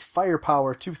has picked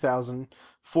Firepower 2000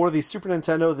 for the Super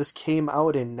Nintendo. This came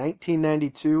out in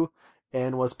 1992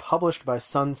 and was published by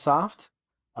Sunsoft.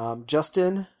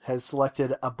 Justin has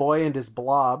selected A Boy and His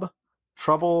Blob,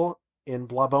 Trouble in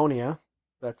Blobonia.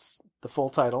 That's the full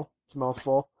title. It's a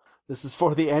mouthful. This is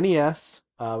for the NES.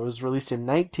 It was released in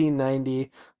 1990,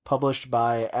 published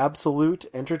by Absolute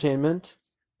Entertainment.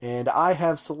 And I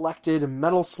have selected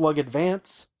Metal Slug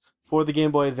Advance for the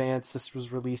Game Boy Advance. This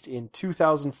was released in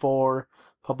 2004,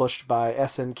 published by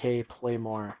SNK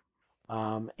Playmore.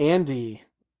 Andy,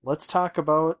 let's talk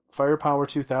about Firepower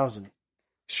 2000.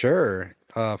 Sure.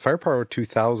 Firepower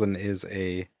 2000 is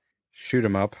a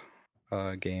shoot-'em-up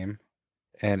game,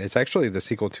 and it's actually the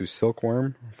sequel to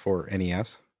Silkworm for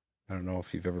NES. I don't know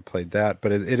if you've ever played that,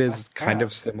 but it is kind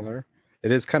of similar. It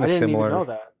is kind of similar. I didn't even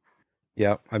know that.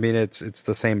 Yeah, I mean it's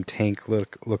the same tank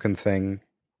looking thing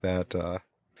that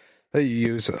you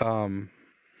use.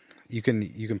 You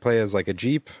can play as like a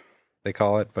Jeep, they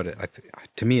call it, but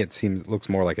to me it looks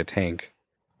more like a tank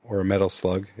or a metal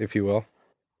slug, if you will.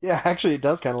 Yeah, actually it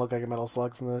does kind of look like a metal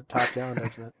slug from the top down,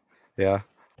 doesn't it? Yeah.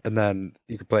 And then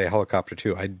you could play a helicopter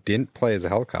too. I didn't play as a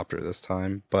helicopter this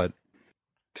time, but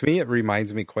to me it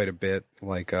reminds me quite a bit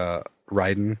like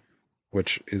Raiden,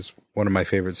 which is one of my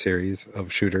favorite series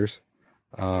of shooters.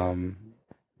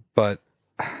 But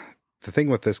the thing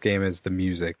with this game is the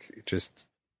music. It just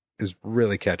is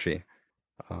really catchy.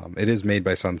 It is made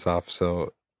by Sunsoft,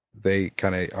 so they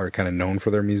are kind of known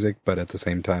for their music, but at the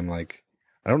same time, like,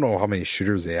 I don't know how many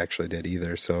shooters they actually did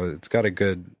either. So it's got a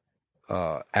good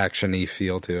action-y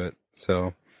feel to it.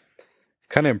 So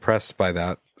kind of impressed by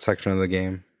that section of the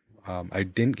game. I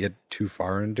didn't get too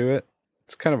far into it.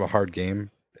 It's kind of a hard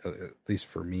game, at least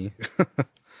for me.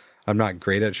 I'm not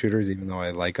great at shooters, even though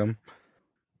I like them.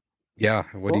 Yeah,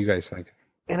 what do you guys think?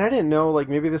 And I didn't know, like,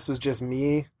 maybe this was just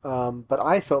me, but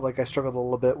I felt like I struggled a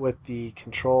little bit with the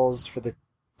controls for the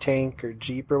tank or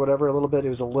Jeep or whatever a little bit. It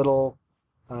was a little,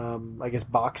 I guess,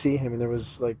 boxy. I mean, it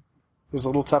was a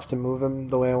little tough to move him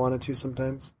the way I wanted to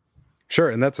sometimes. Sure,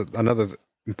 and that's another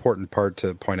important part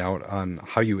to point out on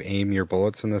how you aim your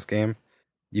bullets in this game.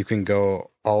 You can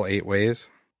go all 8 ways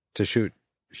to shoot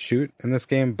in this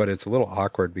game, but it's a little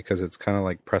awkward because it's kind of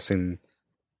like pressing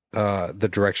the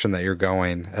direction that you're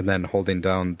going and then holding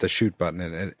down the shoot button,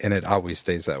 and it always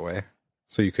stays that way.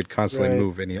 So you could constantly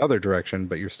move any other direction,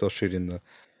 but you're still shooting the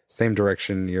same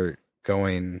direction you're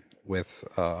going with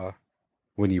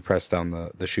when you press down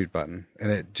the shoot button.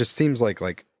 And it just seems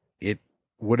like it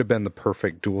would have been the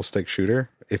perfect dual stick shooter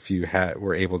if you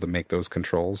were able to make those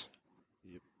controls.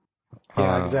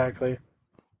 Yeah, exactly.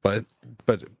 But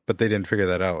they didn't figure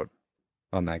that out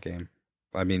on that game.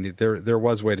 I mean, there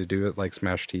was a way to do it, like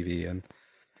Smash TV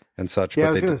and such. Yeah, but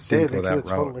I was going to say they could have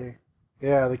totally.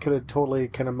 Yeah, they could have totally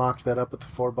kind of mocked that up with the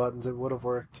 4 buttons. It would have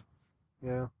worked.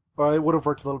 Yeah, or it would have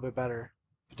worked a little bit better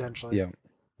potentially.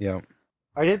 Yeah.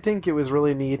 I did think it was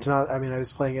really neat. I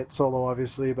was playing it solo,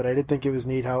 obviously, but I did think it was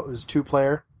neat how it was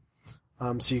 2-player.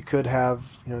 So you could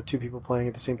have 2 people playing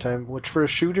at the same time, which for a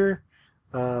shooter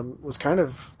was kind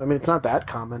of. I mean, it's not that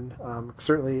common.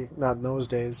 Certainly not in those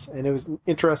days. And it was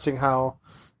interesting how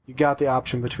you got the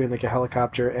option between like a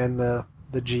helicopter and the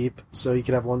Jeep, so you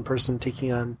could have one person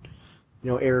taking on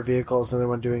air vehicles and the other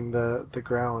one doing the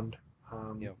ground.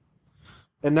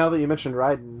 And now that you mentioned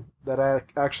Raiden, that I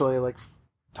actually like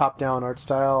top-down art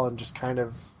style and just kind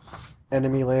of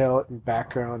enemy layout and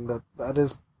background, that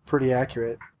is pretty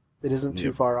accurate. It isn't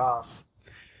too far off.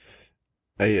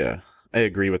 I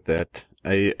agree with that.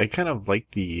 I kind of like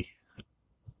the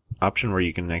option where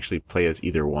you can actually play as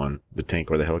either one, the tank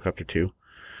or the helicopter too.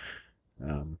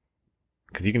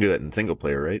 Because you can do that in single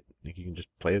player, right? Like you can just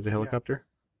play as a helicopter.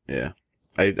 Yeah.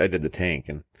 I did the tank,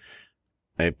 and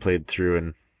I played through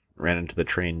and ran into the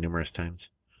train numerous times.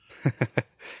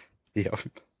 Yep.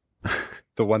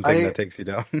 The one thing that takes you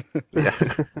down. Yeah.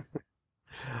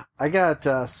 I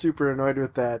got super annoyed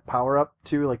with that power-up,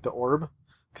 too, like the orb.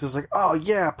 Because it's like, oh,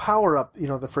 yeah, power-up,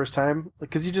 the first time.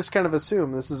 Because you just kind of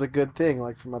assume this is a good thing,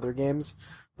 like from other games.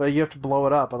 But you have to blow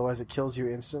it up, otherwise it kills you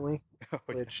instantly.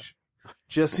 Which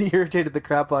just irritated the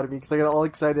crap out of me, because I got all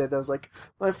excited. I was like,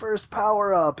 my first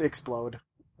power-up, explode.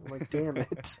 I'm like, damn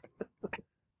it.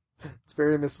 It's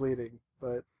very misleading.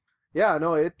 But, yeah,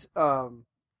 no, it...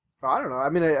 I don't know. I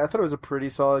mean, I thought it was a pretty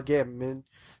solid game. I mean,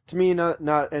 to me,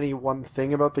 not any one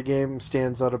thing about the game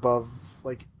stands out above,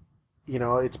 like,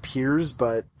 its peers,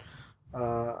 but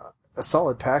a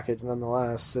solid package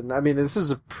nonetheless. And, I mean, this is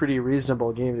a pretty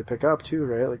reasonable game to pick up, too,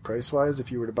 right? Like, price-wise,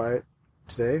 if you were to buy it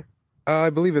today.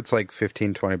 I believe it's like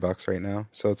 $15-$20 right now,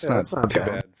 so it's not too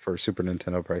bad for Super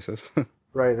Nintendo prices.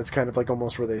 Right, that's kind of like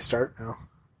almost where they start now.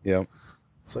 Yep.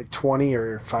 It's like 20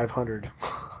 or 500.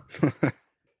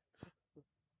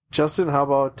 Justin, how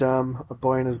about A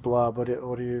Boy and His Blob? What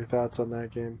are your thoughts on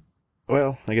that game?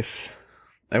 Well, I guess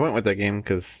I went with that game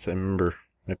because I remember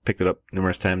I picked it up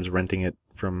numerous times, renting it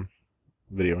from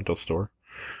Video Rental Store.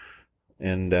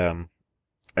 And I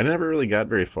never really got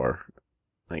very far.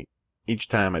 Like, each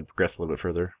time I'd progress a little bit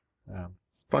further.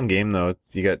 It's a fun game, though.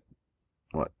 You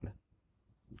got,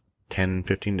 10,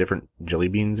 15 different jelly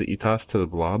beans that you toss to the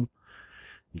blob.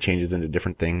 It changes into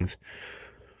different things.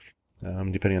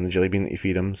 Depending on the jelly bean that you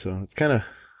feed them. So it's kind of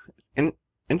an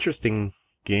interesting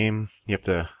game. You have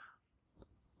to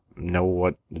know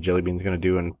what the jelly bean's going to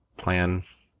do and plan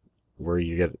where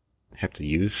you have to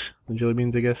use the jelly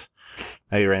beans, I guess.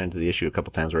 I ran into the issue a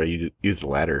couple times where I used a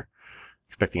ladder,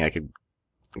 expecting I could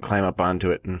climb up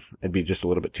onto it, and I'd be just a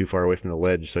little bit too far away from the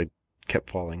ledge, so I kept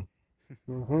falling.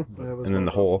 Mm-hmm. And then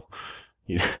the hole,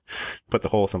 you put the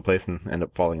hole someplace and end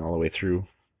up falling all the way through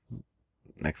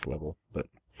next level. But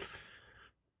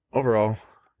overall,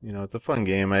 it's a fun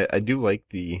game. I do like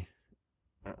the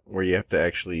where you have to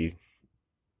actually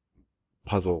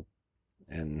puzzle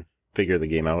and figure the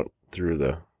game out through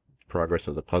the progress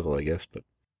of the puzzle, I guess. But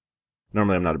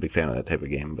normally I'm not a big fan of that type of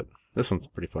game, but this one's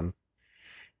pretty fun.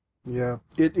 Yeah,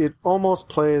 it almost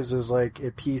plays as like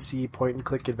a PC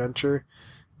point-and-click adventure,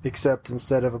 except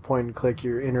instead of a point-and-click,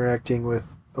 you're interacting with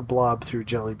a blob through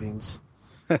jelly beans.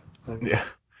 Yeah.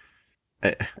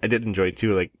 I did enjoy it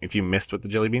too. Like, if you missed with the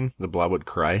jelly bean, the blob would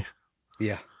cry.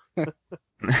 Yeah.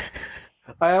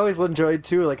 I always enjoyed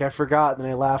too, like I forgot and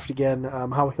then I laughed again,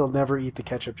 how he'll never eat the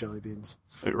ketchup jelly beans.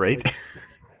 Right?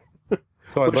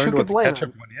 So I But learned who what could the blame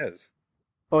ketchup him? one is.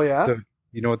 Oh yeah? So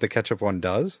you know what the ketchup one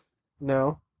does?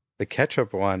 No. The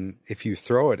ketchup one, if you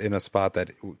throw it in a spot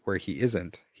where he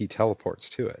isn't, he teleports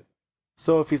to it.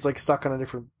 So if he's like stuck on a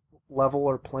different level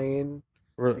or plane,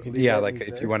 Or, you can do yeah, that like and he's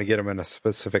if there? you want to get him in a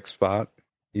specific spot,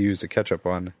 you use the ketchup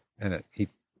one, and he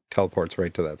teleports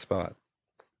right to that spot.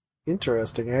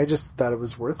 Interesting. I just thought it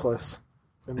was worthless.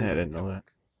 Yeah, I didn't know that.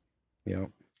 You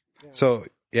know. Yeah. So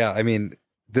yeah, I mean,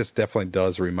 this definitely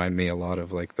does remind me a lot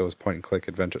of like those point and click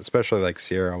adventures, especially like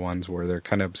Sierra ones where they're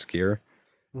kind of obscure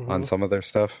on Mhm. some of their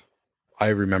stuff. I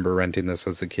remember renting this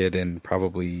as a kid and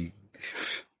probably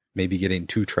maybe getting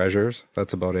 2 treasures.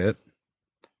 That's about it.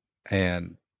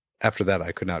 And after that,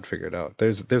 I could not figure it out.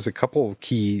 There's a couple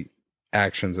key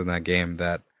actions in that game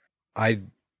that I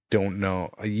don't know.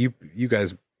 You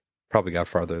guys probably got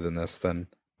farther than this than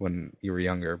when you were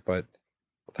younger, but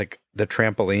like the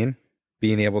trampoline,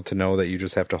 being able to know that you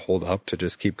just have to hold up to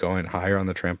just keep going higher on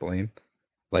the trampoline.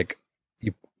 Like,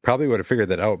 you probably would have figured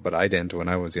that out, but I didn't when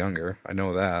I was younger. I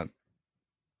know that.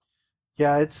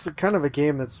 Yeah, it's kind of a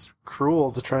game that's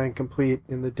cruel to try and complete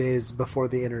in the days before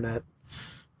the internet.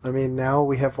 I mean, now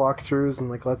we have walkthroughs and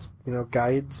like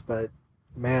guides, but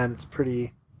man, it's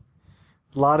pretty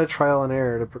a lot of trial and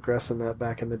error to progress in that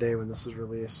back in the day when this was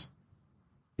released.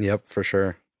 Yep, for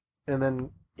sure. And then,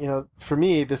 for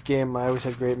me, this game I always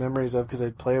had great memories of because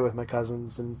I'd play it with my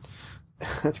cousins, and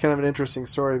it's kind of an interesting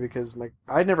story because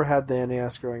I'd never had the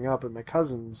NES growing up, but my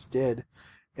cousins did,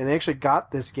 and they actually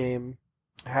got this game,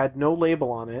 had no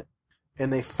label on it,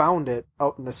 and they found it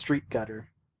out in a street gutter.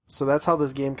 So that's how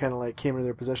this game kind of like came into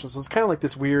their possession. So it's kind of like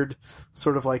this weird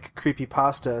sort of like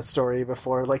creepypasta story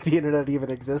before like the internet even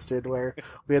existed, where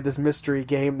we had this mystery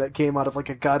game that came out of like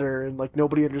a gutter and like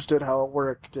nobody understood how it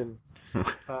worked. And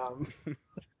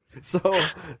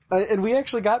and we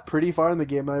actually got pretty far in the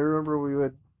game. I remember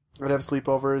we'd have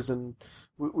sleepovers and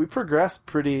we progressed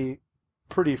pretty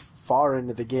far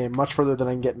into the game, much further than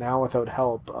I can get now without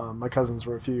help. My cousins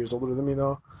were a few years older than me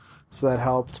though, so that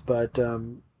helped. But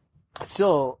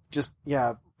still, just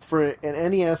for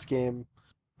an NES game,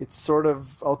 it's sort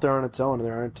of out there on its own.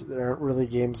 There aren't really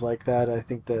games like that. I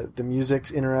think the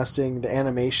music's interesting, the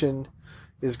animation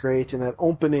is great, and that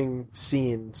opening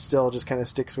scene still just kind of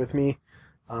sticks with me,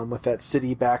 with that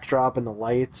city backdrop and the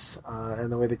lights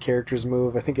and the way the characters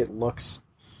move. I think it looks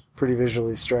pretty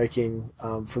visually striking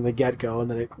from the get-go,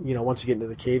 and then once you get into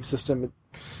the cave system, it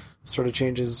sort of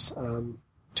changes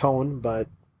tone. But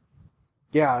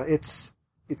yeah, it's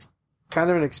kind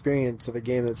of an experience of a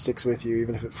game that sticks with you,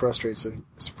 even if it frustrates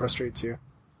you.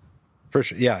 For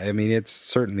sure. Yeah, I mean, it's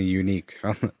certainly unique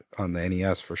on the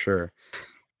NES for sure.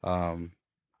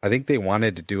 I think they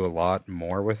wanted to do a lot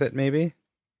more with it, maybe,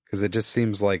 because it just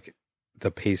seems like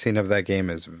the pacing of that game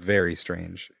is very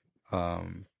strange.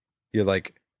 You're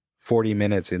like 40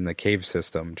 minutes in the cave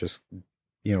system, just,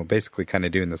 basically kind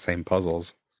of doing the same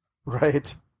puzzles.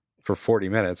 Right. For 40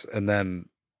 minutes. And then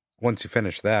once you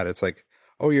finish that, it's like,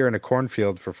 oh, you're in a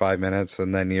cornfield for 5 minutes,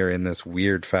 and then you're in this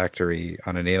weird factory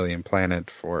on an alien planet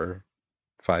for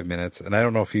 5 minutes. And I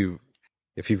don't know if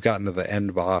you've gotten to the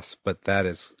end boss, but that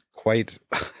is quite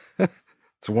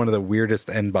it's one of the weirdest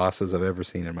end bosses I've ever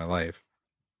seen in my life.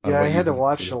 Yeah, I had to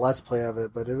watch a Let's Play of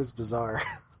it, but it was bizarre.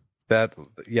 That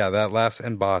last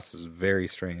end boss is very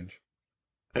strange.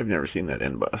 I've never seen that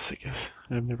end boss, I guess.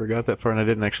 I've never got that far, and I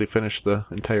didn't actually finish the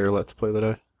entire Let's Play that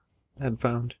I had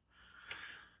found.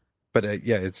 But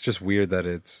it's just weird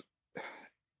that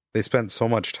they spent so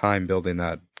much time building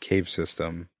that cave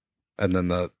system, and then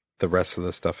the rest of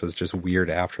the stuff is just weird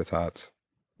afterthoughts.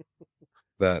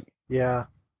 That Yeah.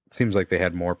 seems like they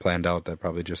had more planned out that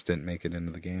probably just didn't make it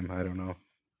into the game. I don't know.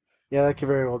 Yeah, that could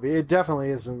very well be. It definitely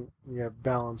isn't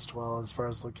balanced well as far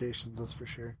as locations, that's for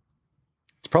sure.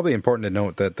 It's probably important to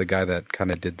note that the guy that kind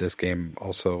of did this game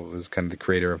also was kind of the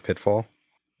creator of Pitfall.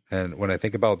 And when I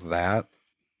think about that,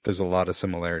 there's a lot of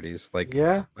similarities. Like,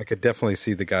 Yeah. I could definitely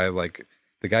see the guy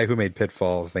who made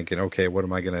Pitfall thinking, okay, what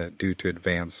am I going to do to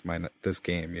advance this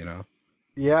game,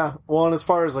 Yeah. Well, and as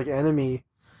far as like enemy,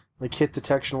 like hit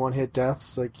detection, one hit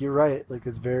deaths, like you're right. Like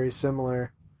it's very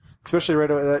similar. Especially right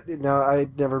away. Now, I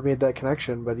never made that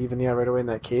connection, but even right away in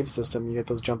that cave system, you get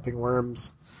those jumping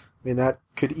worms. I mean, that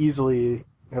could easily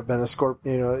have been a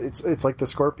scorpion. It's like the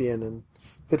scorpion in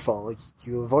Pitfall. Like,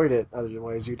 you avoid it,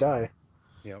 otherwise you die.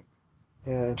 Yep.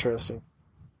 Yeah, interesting.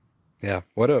 Yeah,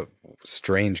 what a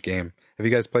strange game. Have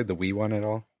you guys played the Wii one at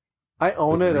all? I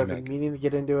own it. I've remake. been meaning to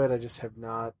get into it. I just have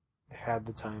not had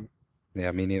the time.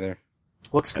 Yeah, me neither.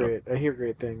 Looks great. I hear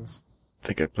great things. I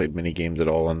think I've played many games at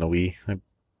all on the Wii. I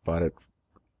bought it,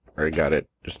 or I got it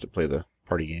just to play the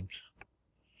party games.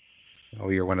 Oh,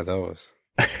 you're one of those.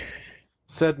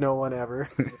 Said no one ever.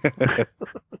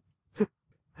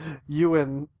 You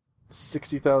and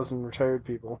 60,000 retired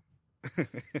people.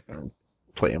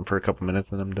 Play them for a couple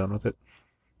minutes and I'm done with it.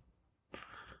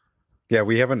 Yeah,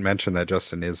 we haven't mentioned that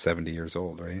Justin is 70 years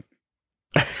old, right?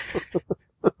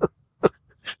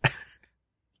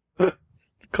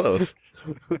 Close.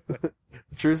 The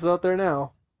truth's out there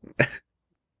now.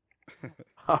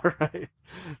 All right.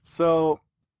 So,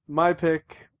 my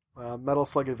pick, Metal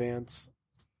Slug Advance.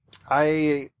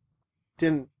 I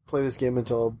didn't play this game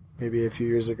until maybe a few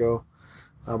years ago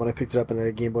when I picked it up in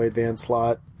a Game Boy Advance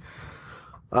slot.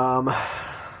 I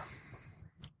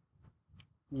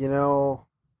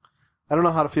don't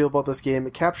know how to feel about this game.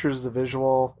 It captures the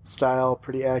visual style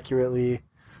pretty accurately.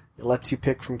 It lets you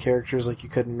pick from characters like you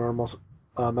could in a normal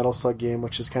Metal Slug game,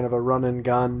 which is kind of a run and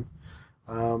gun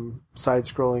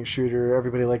side-scrolling shooter.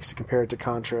 Everybody likes to compare it to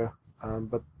Contra,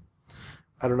 but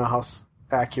I don't know how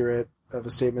accurate of a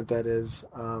statement that is.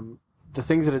 The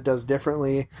things that it does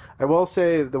differently, I will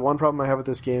say the one problem I have with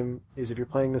this game is if you're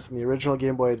playing this in the original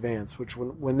Game Boy Advance, which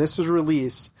when this was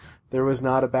released, there was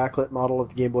not a backlit model of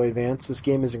the Game Boy Advance. This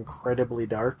game is incredibly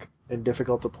dark and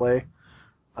difficult to play.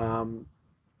 And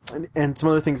some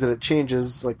other things that it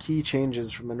changes, like key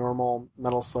changes from a normal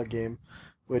Metal Slug game,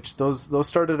 which those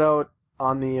started out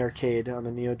on the arcade, on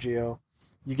the Neo Geo.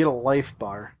 You get a life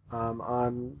bar.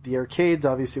 On the arcades,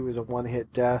 obviously, it was a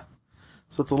one-hit death.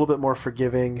 So it's a little bit more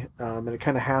forgiving, and it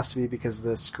kind of has to be because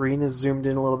the screen is zoomed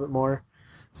in a little bit more.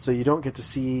 So you don't get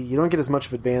as much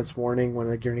of advance warning when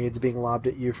a grenade's being lobbed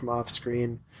at you from off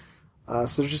screen.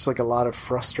 So there's just like a lot of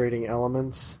frustrating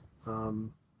elements.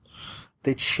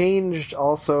 They changed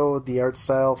also the art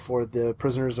style for the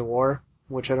Prisoners of War,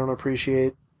 which I don't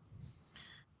appreciate.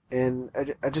 And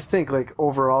I just think like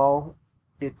overall,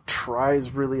 it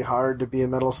tries really hard to be a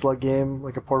Metal Slug game,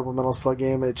 like a portable Metal Slug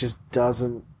game. It just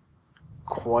doesn't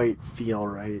quite feel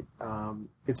right.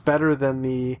 It's better than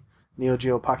the Neo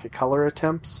Geo Pocket Color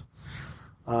attempts.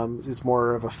 It's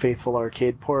more of a faithful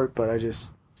arcade port, but it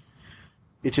just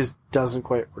doesn't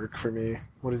quite work for me.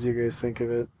 What did you guys think of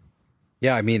it?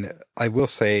 Yeah, I mean, I will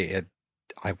say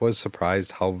I was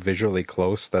surprised how visually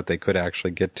close that they could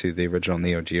actually get to the original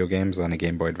Neo Geo games on a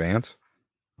Game Boy Advance.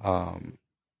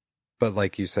 But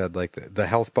like you said, like the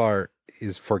health bar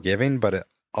is forgiving, but it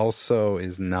also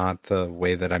is not the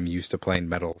way that I'm used to playing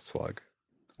Metal Slug,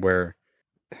 where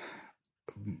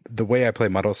the way I play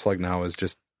Metal Slug now is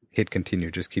just hit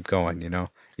continue, just keep going,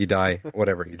 you die,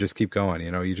 whatever, you just keep going,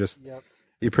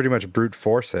 you pretty much brute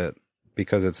force it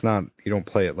because it's not, you don't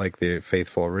play it like the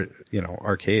faithful,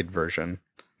 arcade version.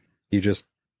 You just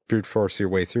brute force your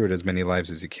way through it as many lives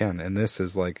as you can. And this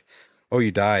is like, oh,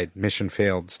 you died, mission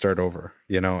failed, start over,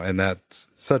 and that's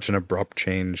such an abrupt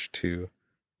change to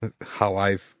how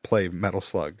I play Metal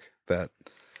Slug that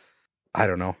I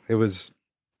don't know. It was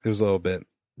a little bit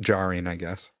jarring, I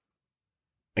guess.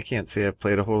 I can't say I've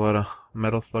played a whole lot of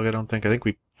Metal Slug. I think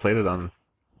we played it on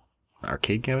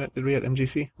arcade cabinet. Did we at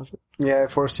MGC? Was it? Yeah, I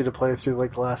forced you to play through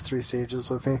like the last 3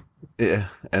 stages with me. Yeah,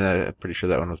 and I'm pretty sure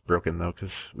that one was broken though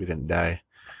because we didn't die.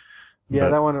 Yeah,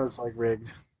 that one was like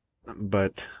rigged.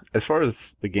 But as far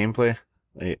as the gameplay,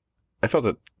 I felt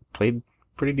it played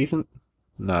pretty decent.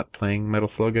 Not playing Metal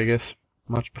Slug, I guess,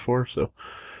 much before. So,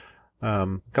 a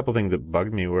couple things that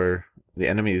bugged me were the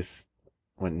enemies,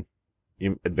 when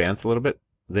you advance a little bit,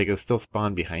 they could still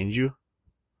spawn behind you.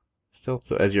 So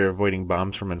as you're avoiding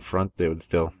bombs from in front, they would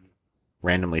still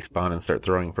randomly spawn and start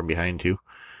throwing from behind too.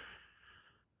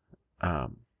 I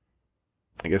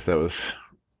guess that was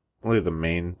really the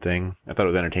main thing. I thought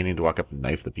it was entertaining to walk up and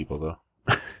knife the people, though.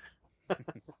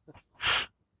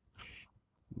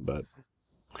 But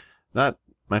not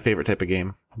my favorite type of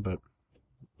game, but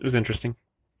it was interesting.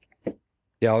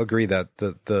 Yeah, I'll agree that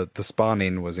the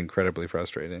spawning was incredibly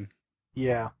frustrating.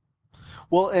 Yeah.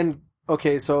 Well, and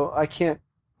okay, so I can't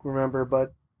remember,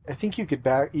 but I think you could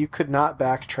not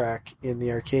backtrack in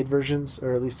the arcade versions,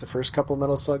 or at least the first couple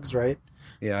Metal Slugs, right?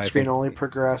 Yeah, the screen only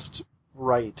progressed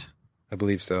right. I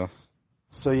believe so.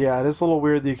 So yeah, it is a little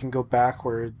weird that you can go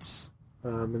backwards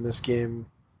in this game.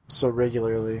 so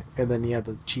regularly, and then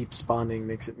the cheap spawning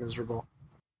makes it miserable.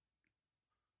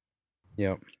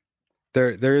 Yep.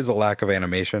 There is a lack of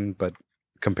animation, but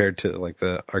compared to like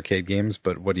the arcade games,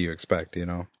 but what do you expect, you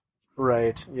know?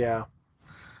 Right, yeah.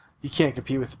 You can't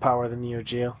compete with the power of the Neo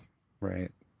Geo.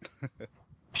 Right.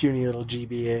 Puny little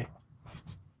GBA.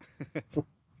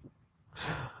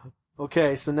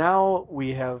 Okay, so now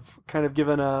we have kind of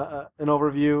given an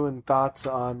overview and thoughts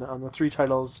on the 3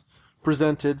 titles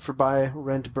presented for Buy,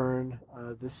 Rent, Burn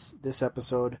this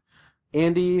episode.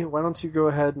 Andy, why don't you go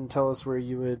ahead and tell us where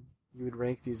you would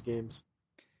rank these games?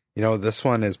 You know, this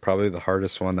one is probably the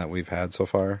hardest one that we've had so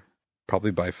far,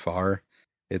 probably by far.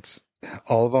 It's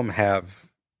all of them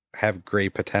have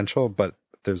great potential, but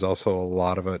there's also a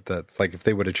lot of it that's like if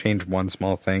they would have changed one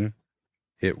small thing,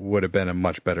 it would have been a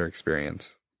much better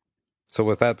experience. So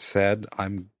with that said,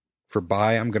 I'm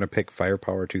going to pick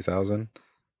Firepower 2000,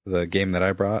 the game that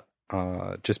I brought,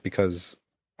 just because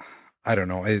I don't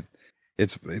know,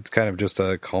 it's kind of just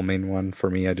a calming one for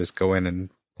me. I just go in and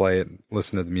play it,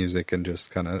 listen to the music, and just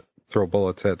kind of throw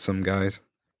bullets at some guys.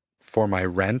 For my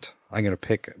Rent, I'm going to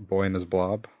pick Boy and His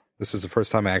Blob. This is the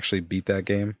first time I actually beat that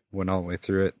game, went all the way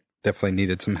through it. Definitely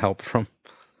needed some help from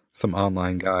some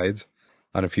online guides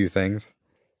on a few things.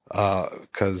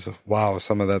 Because, wow,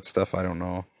 some of that stuff, I don't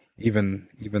know. Even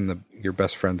your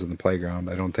best friends in the playground,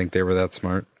 I don't think they were that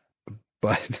smart.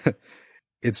 But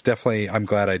it's definitely, I'm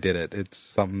glad I did it. It's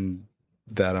something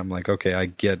that I'm like, okay, I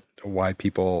get what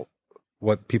people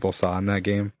saw in that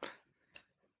game.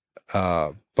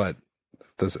 But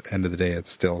at the end of the day,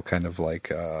 it's still kind of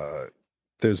like,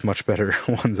 there's much better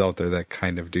ones out there that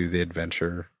kind of do the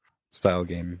adventure style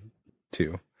game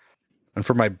too. And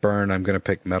for my burn, I'm going to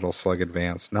pick Metal Slug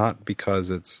Advance, not because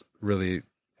it's really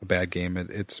a bad game.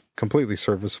 It's completely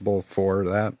serviceable for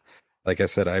that. Like I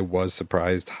said, I was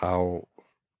surprised how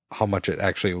much it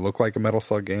actually looked like a Metal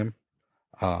Slug game.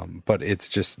 But it's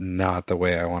just not the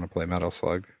way I want to play Metal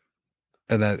Slug.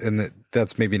 And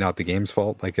that's maybe not the game's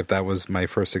fault. Like if that was my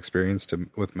first experience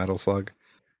with Metal Slug,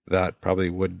 that probably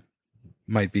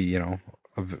might be, you know,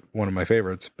 one of my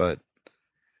favorites, but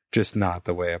just not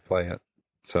the way I play it.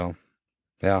 So,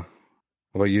 yeah.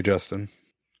 How about you, Justin?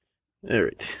 All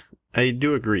right. I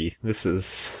do agree. This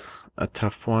is a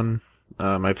tough one.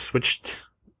 I've switched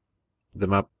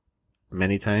them up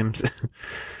many times.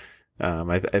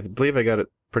 I believe I got it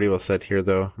pretty well set here,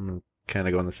 though. I'm kind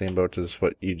of going the same boat as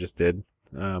what you just did.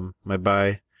 My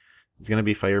buy is going to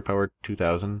be Firepower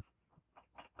 2000.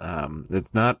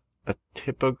 It's not a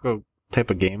typical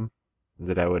type of game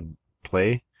that I would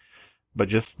play, but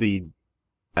just the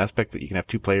aspect that you can have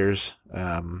 2 players,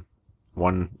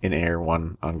 one in air,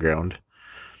 one on ground,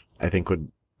 I think would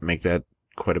make that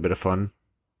quite a bit of fun.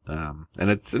 And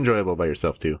it's enjoyable by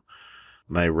yourself too.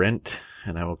 My Rent,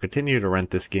 and I will continue to rent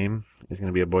this game, is going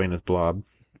to be A Boy and His Blob.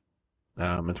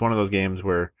 It's one of those games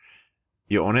where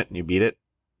you own it and you beat it.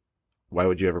 Why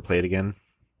would you ever play it again?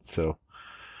 So,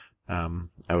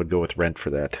 I would go with Rent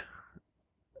for that.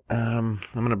 I'm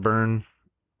going to burn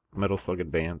Metal Slug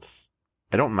Advance.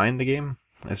 I don't mind the game.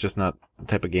 It's just not the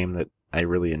type of game that I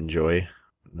really enjoy.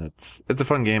 It's a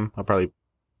fun game. I'll probably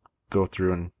go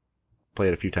through and play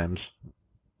it a few times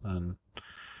and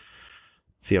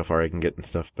see how far I can get and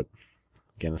stuff. But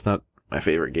again, it's not my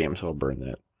favorite game, so I'll burn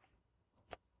that.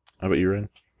 How about you, Ryan?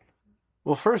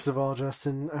 Well, first of all,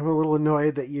 Justin, I'm a little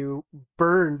annoyed that you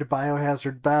burned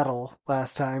Biohazard Battle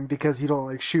last time because you don't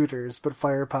like shooters, but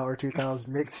Firepower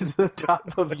 2000 makes it to the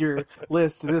top of your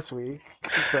list this week.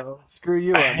 So screw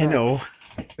you on that. I know.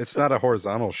 It's not a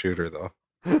horizontal shooter, though.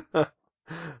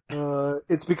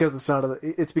 It's because it's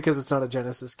not a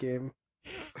Genesis game.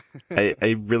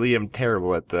 I really am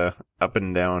terrible at the up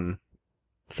and down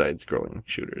side-scrolling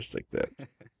shooters like that.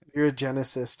 You're a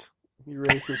Genesist. You're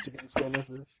racist against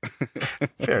Genesis.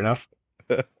 Fair enough.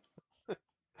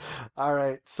 All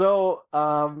right, so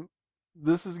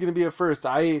this is going to be a first.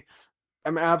 I'm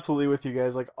absolutely with you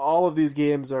guys. Like, all of these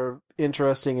games are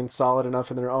interesting and solid enough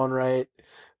in their own right,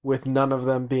 with none of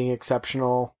them being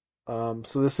exceptional.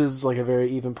 So this is like a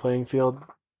very even playing field.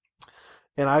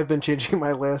 And I've been changing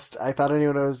my list. I thought I knew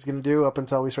what I was going to do up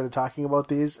until we started talking about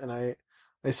these, and I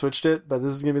switched it. But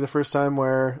this is going to be the first time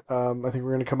where I think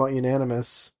we're going to come out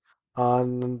unanimous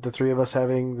on the 3 of us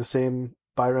having the same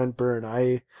Buy, Rent, Burn.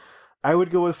 I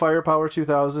would go with Firepower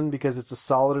 2000 because it's a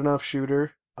solid enough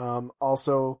shooter.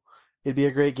 Also, it'd be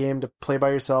a great game to play by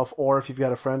yourself, or if you've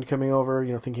got a friend coming over,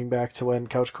 you know, thinking back to when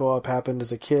couch co-op happened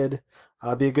as a kid,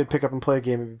 be a good pick up and play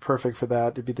game. It'd be perfect for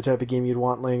that. It'd be the type of game you'd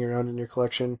want laying around in your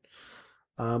collection.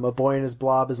 A Boy and His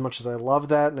Blob, as much as I love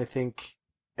that, and I think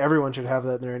everyone should have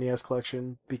that in their NES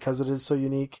collection because it is so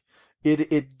unique.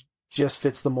 It just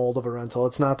fits the mold of a rental.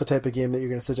 It's not the type of game that you're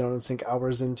going to sit down and sink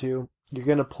hours into. You're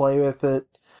going to play with it,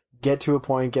 get to a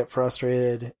point, get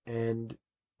frustrated, and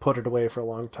put it away for a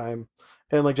long time.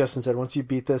 And like Justin said, once you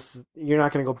beat this, you're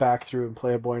not going to go back through and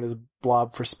play a Boy and His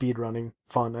Blob for speed running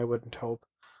fun, I wouldn't hope.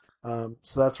 So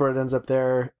that's where it ends up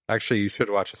there. Actually, you should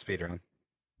watch a speedrun.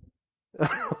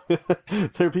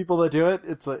 There are people that do it.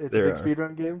 It's a big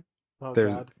speedrun game. Oh,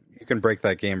 God. You can break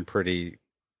that game pretty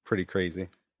crazy.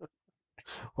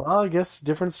 Well, I guess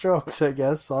different strokes, I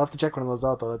guess. I'll have to check one of those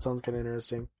out, though. That sounds kind of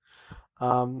interesting.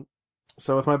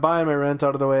 So with my buy and my rent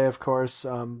out of the way, of course,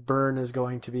 burn is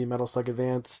going to be Metal Slug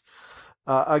Advance.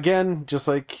 Again, just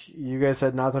like you guys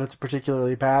said, not that it's a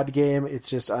particularly bad game. It's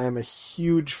just I am a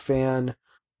huge fan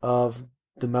of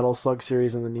the Metal Slug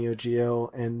series and the Neo Geo,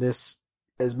 and this,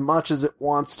 as much as it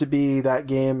wants to be that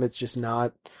game, it's just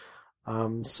not.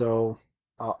 So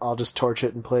I'll just torch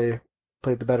it and play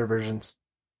the better versions.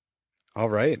 All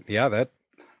right, yeah,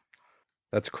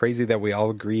 that's crazy that we all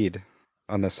agreed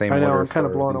on the same. I know, order. I'm kind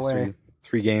of blown away.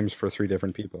 Three games for three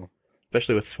different people,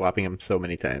 especially with swapping them so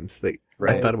many times. Like,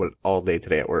 right. I thought about it all day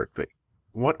today at work. Like,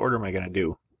 what order am I going to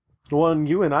do? Well, and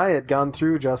you and I had gone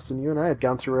through, Justin,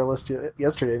 our list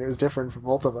yesterday, and it was different for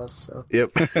both of us. So.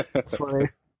 Yep. It's funny.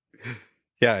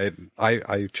 Yeah,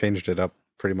 I changed it up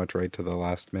pretty much right to the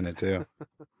last minute, too.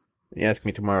 You ask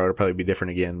me tomorrow, it'll probably be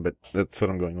different again, but that's what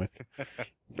I'm going with.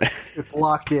 It's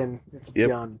locked in. It's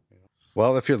done.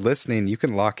 Well, if you're listening, you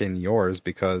can lock in yours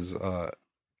because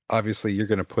obviously you're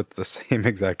going to put the same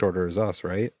exact order as us,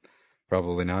 right?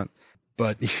 Probably not.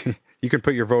 But you can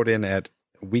put your vote in at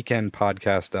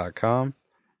weekendpodcast.com.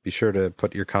 Be sure to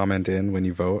put your comment in when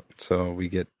you vote so we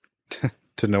get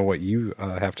to know what you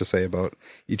have to say about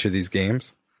each of these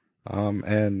games.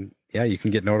 And yeah, you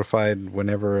can get notified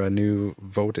whenever a new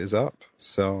vote is up.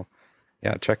 So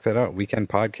yeah, check that out,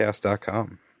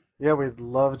 weekendpodcast.com. Yeah, we'd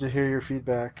love to hear your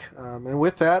feedback. And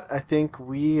with that, I think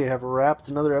we have wrapped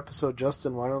another episode.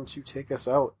 Justin, why don't you take us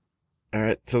out? All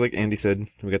right. So like Andy said,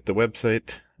 we got the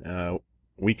website,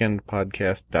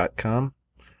 weekendpodcast.com.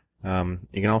 You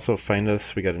can also find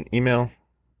us. We got an email.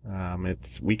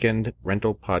 It's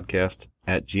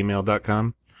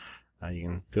weekendrentalpodcast@gmail.com. You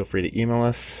can feel free to email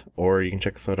us, or you can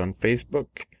check us out on Facebook.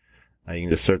 You can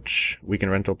just search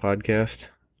Weekend Rental Podcast,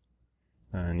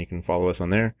 and you can follow us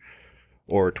on there,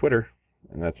 or Twitter,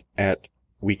 and that's at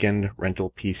Weekend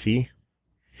Rental PC.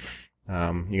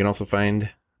 You can also find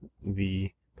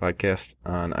the podcast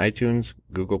on iTunes,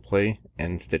 Google Play,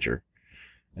 and Stitcher.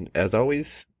 And as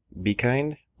always, be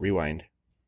kind, rewind.